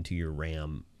 gigs into your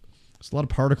RAM? There's a lot of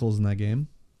particles in that game.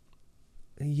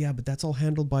 Yeah, but that's all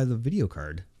handled by the video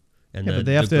card. And but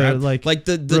they have to like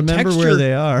the remember texture, where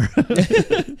they are.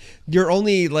 You're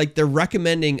only they're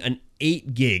recommending an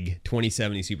 8 gig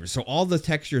 2070 Super. So all the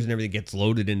textures and everything gets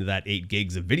loaded into that 8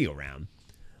 gigs of video RAM.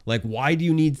 Like, why do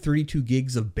you need 32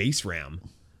 gigs of base RAM?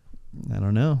 I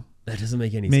don't know. That doesn't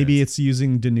make any sense. Maybe it's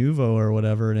using Denuvo or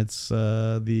whatever, and it's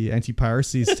the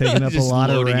anti-piracy is taking up a lot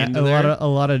of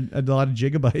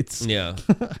gigabytes. Yeah,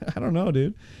 I don't know,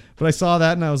 dude. But I saw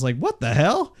that and I was like, what the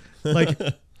hell? Like,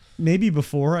 maybe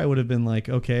before I would have been like,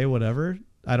 okay, whatever.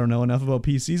 I don't know enough about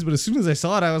PCs, but as soon as I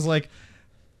saw it, I was like,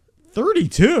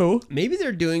 32? Maybe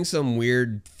they're doing some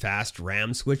weird fast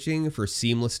RAM switching for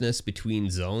seamlessness between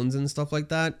zones and stuff like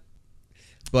that.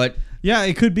 But yeah,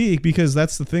 it could be, because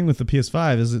that's the thing with the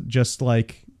PS5, is it just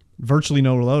like virtually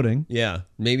no loading. Yeah,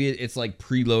 maybe it's like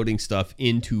preloading stuff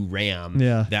into RAM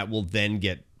that will then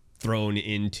get thrown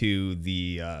into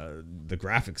the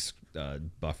graphics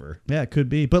buffer. Yeah, it could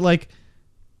be. But like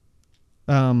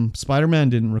Spider-Man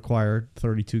didn't require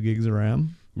 32 gigs of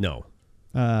RAM. No.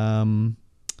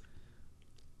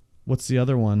 What's the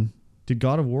other one? Did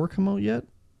God of War come out yet?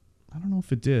 I don't know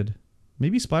if it did.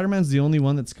 Maybe Spider-Man's the only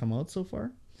one that's come out so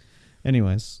far.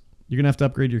 Anyways, you're going to have to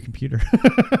upgrade your computer.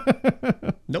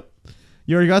 Nope.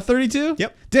 You already got 32?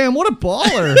 Yep. Damn, what a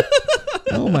baller.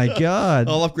 Oh, my God.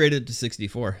 I'll upgrade it to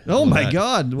 64. Oh, my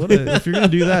God. If you're going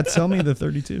to do that, sell me the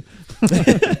 32.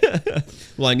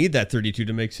 Well, I need that 32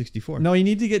 to make 64. No, you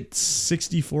need to get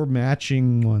 64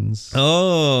 matching ones.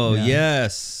 Oh, yeah.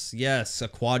 Yes. A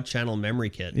quad channel memory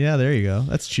kit. Yeah, there you go.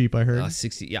 That's cheap, I heard.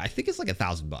 60. Yeah, I think it's like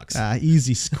 $1,000.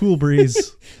 Easy. Cool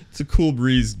breeze. It's a cool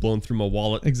breeze blowing through my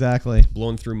wallet. Exactly.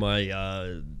 Blowing through my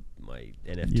my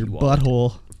NFT Your wallet.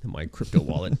 Butthole. My crypto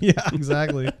wallet. Yeah,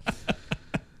 exactly.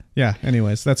 Yeah,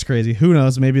 anyways, that's crazy. Who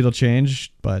knows? Maybe it'll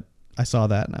change, but I saw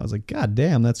that and I was like, God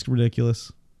damn, that's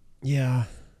ridiculous. Yeah,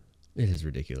 it is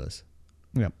ridiculous.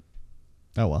 Yep.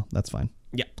 Oh, well, that's fine.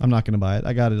 Yeah. I'm not going to buy it.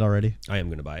 I got it already. I am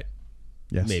going to buy it.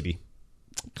 Yes. Maybe.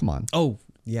 Come on. Oh,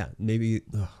 yeah. Maybe.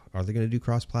 Are they going to do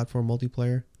cross-platform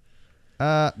multiplayer?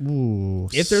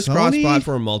 If there's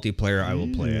cross-platform multiplayer, I will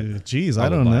play it. Jeez, I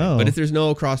don't know. But if there's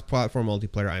no cross-platform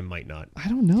multiplayer, I might not. I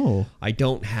don't know. I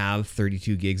don't have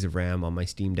 32 gigs of RAM on my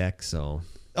Steam Deck, so.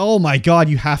 Oh my God,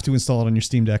 you have to install it on your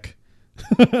Steam Deck.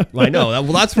 I know.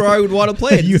 Well, that's where I would want to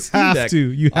play it. You have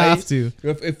to.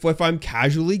 If I'm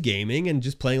casually gaming and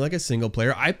just playing like a single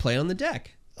player, I play on the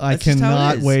deck. I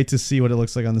cannot wait to see what it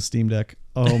looks like on the Steam Deck.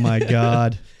 Oh my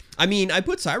God. I mean, I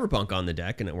put Cyberpunk on the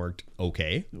deck and it worked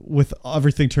okay. With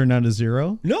everything turned down to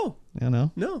 0? No. I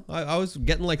know. No. I was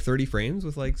getting like 30 frames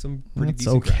with like some pretty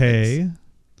decent okay. graphics.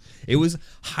 It was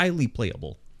highly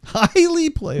playable. Highly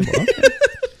playable. Okay.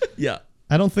 Yeah.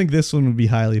 I don't think this one would be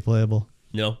highly playable.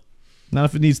 No. Not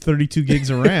if it needs 32 gigs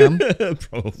of RAM.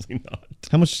 Probably not.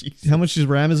 How much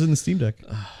RAM is in the Steam Deck?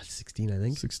 16, I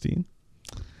think. 16.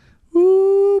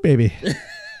 Ooh, baby.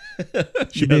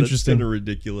 Should be interesting. Kind of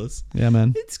ridiculous. Yeah,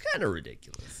 man. It's kind of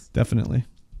ridiculous. Definitely.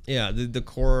 Yeah,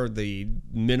 the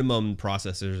minimum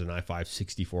processor is an i5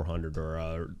 6400 or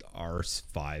a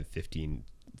R5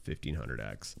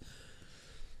 1500X.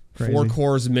 Crazy. 4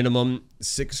 cores minimum,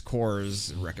 6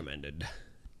 cores recommended.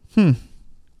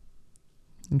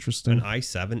 Interesting. An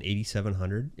i7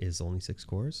 8700 is only 6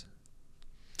 cores?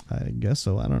 I guess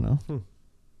so. I don't know.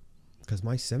 Because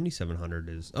my 7700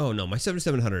 is... Oh, no. My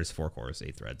 7700 is 4 cores,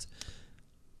 8 threads.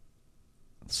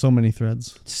 So many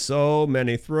threads. So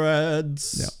many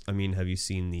threads. Yeah. I mean, have you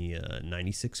seen the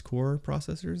 96 core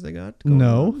processors they got?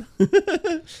 No.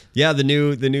 Yeah, the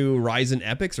new Ryzen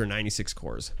Epics are 96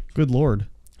 cores. Good Lord.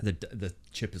 The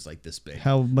chip is like this big.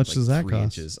 How much like does that 3 cost?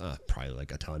 Inches. Probably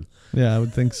like a ton. Yeah, I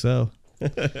would think so.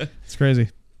 It's crazy.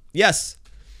 Yes.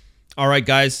 All right,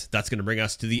 guys. That's going to bring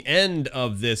us to the end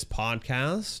of this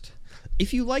podcast.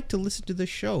 If you like to listen to this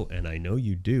show, and I know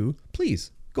you do,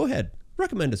 please go ahead.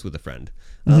 Recommend us with a friend.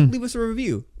 Leave us a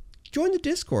review. Join the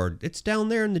Discord. It's down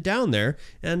there in the down there.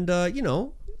 And,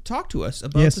 talk to us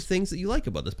about the things that you like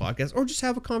about this podcast, or just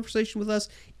have a conversation with us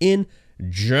in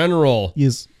general.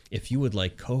 Yes. If you would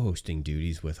like co-hosting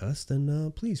duties with us,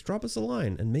 then please drop us a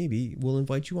line, and maybe we'll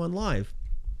invite you on live.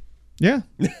 Yeah.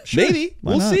 Sure. Maybe.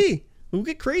 Why We'll not? see. We'll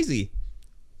get crazy.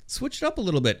 Switch it up a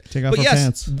little bit. Take off our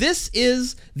pants. This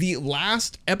is the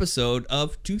last episode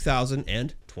of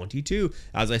 2022.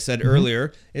 As I said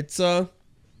earlier, it's the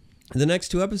next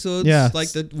 2 episodes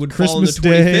like that would fall on the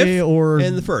 25th Day or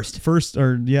and the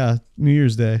 1st. New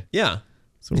Year's Day. Yeah.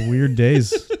 So weird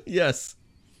days. Yes.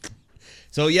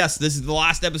 So yes, this is the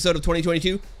last episode of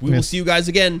 2022. We will see you guys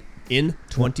again in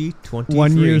 2023.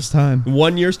 1 year's time.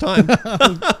 1 year's time.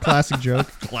 Classic joke.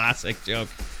 Classic joke.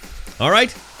 All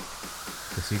right.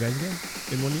 We'll see you guys again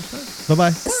in 1 year's time.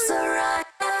 Bye-bye.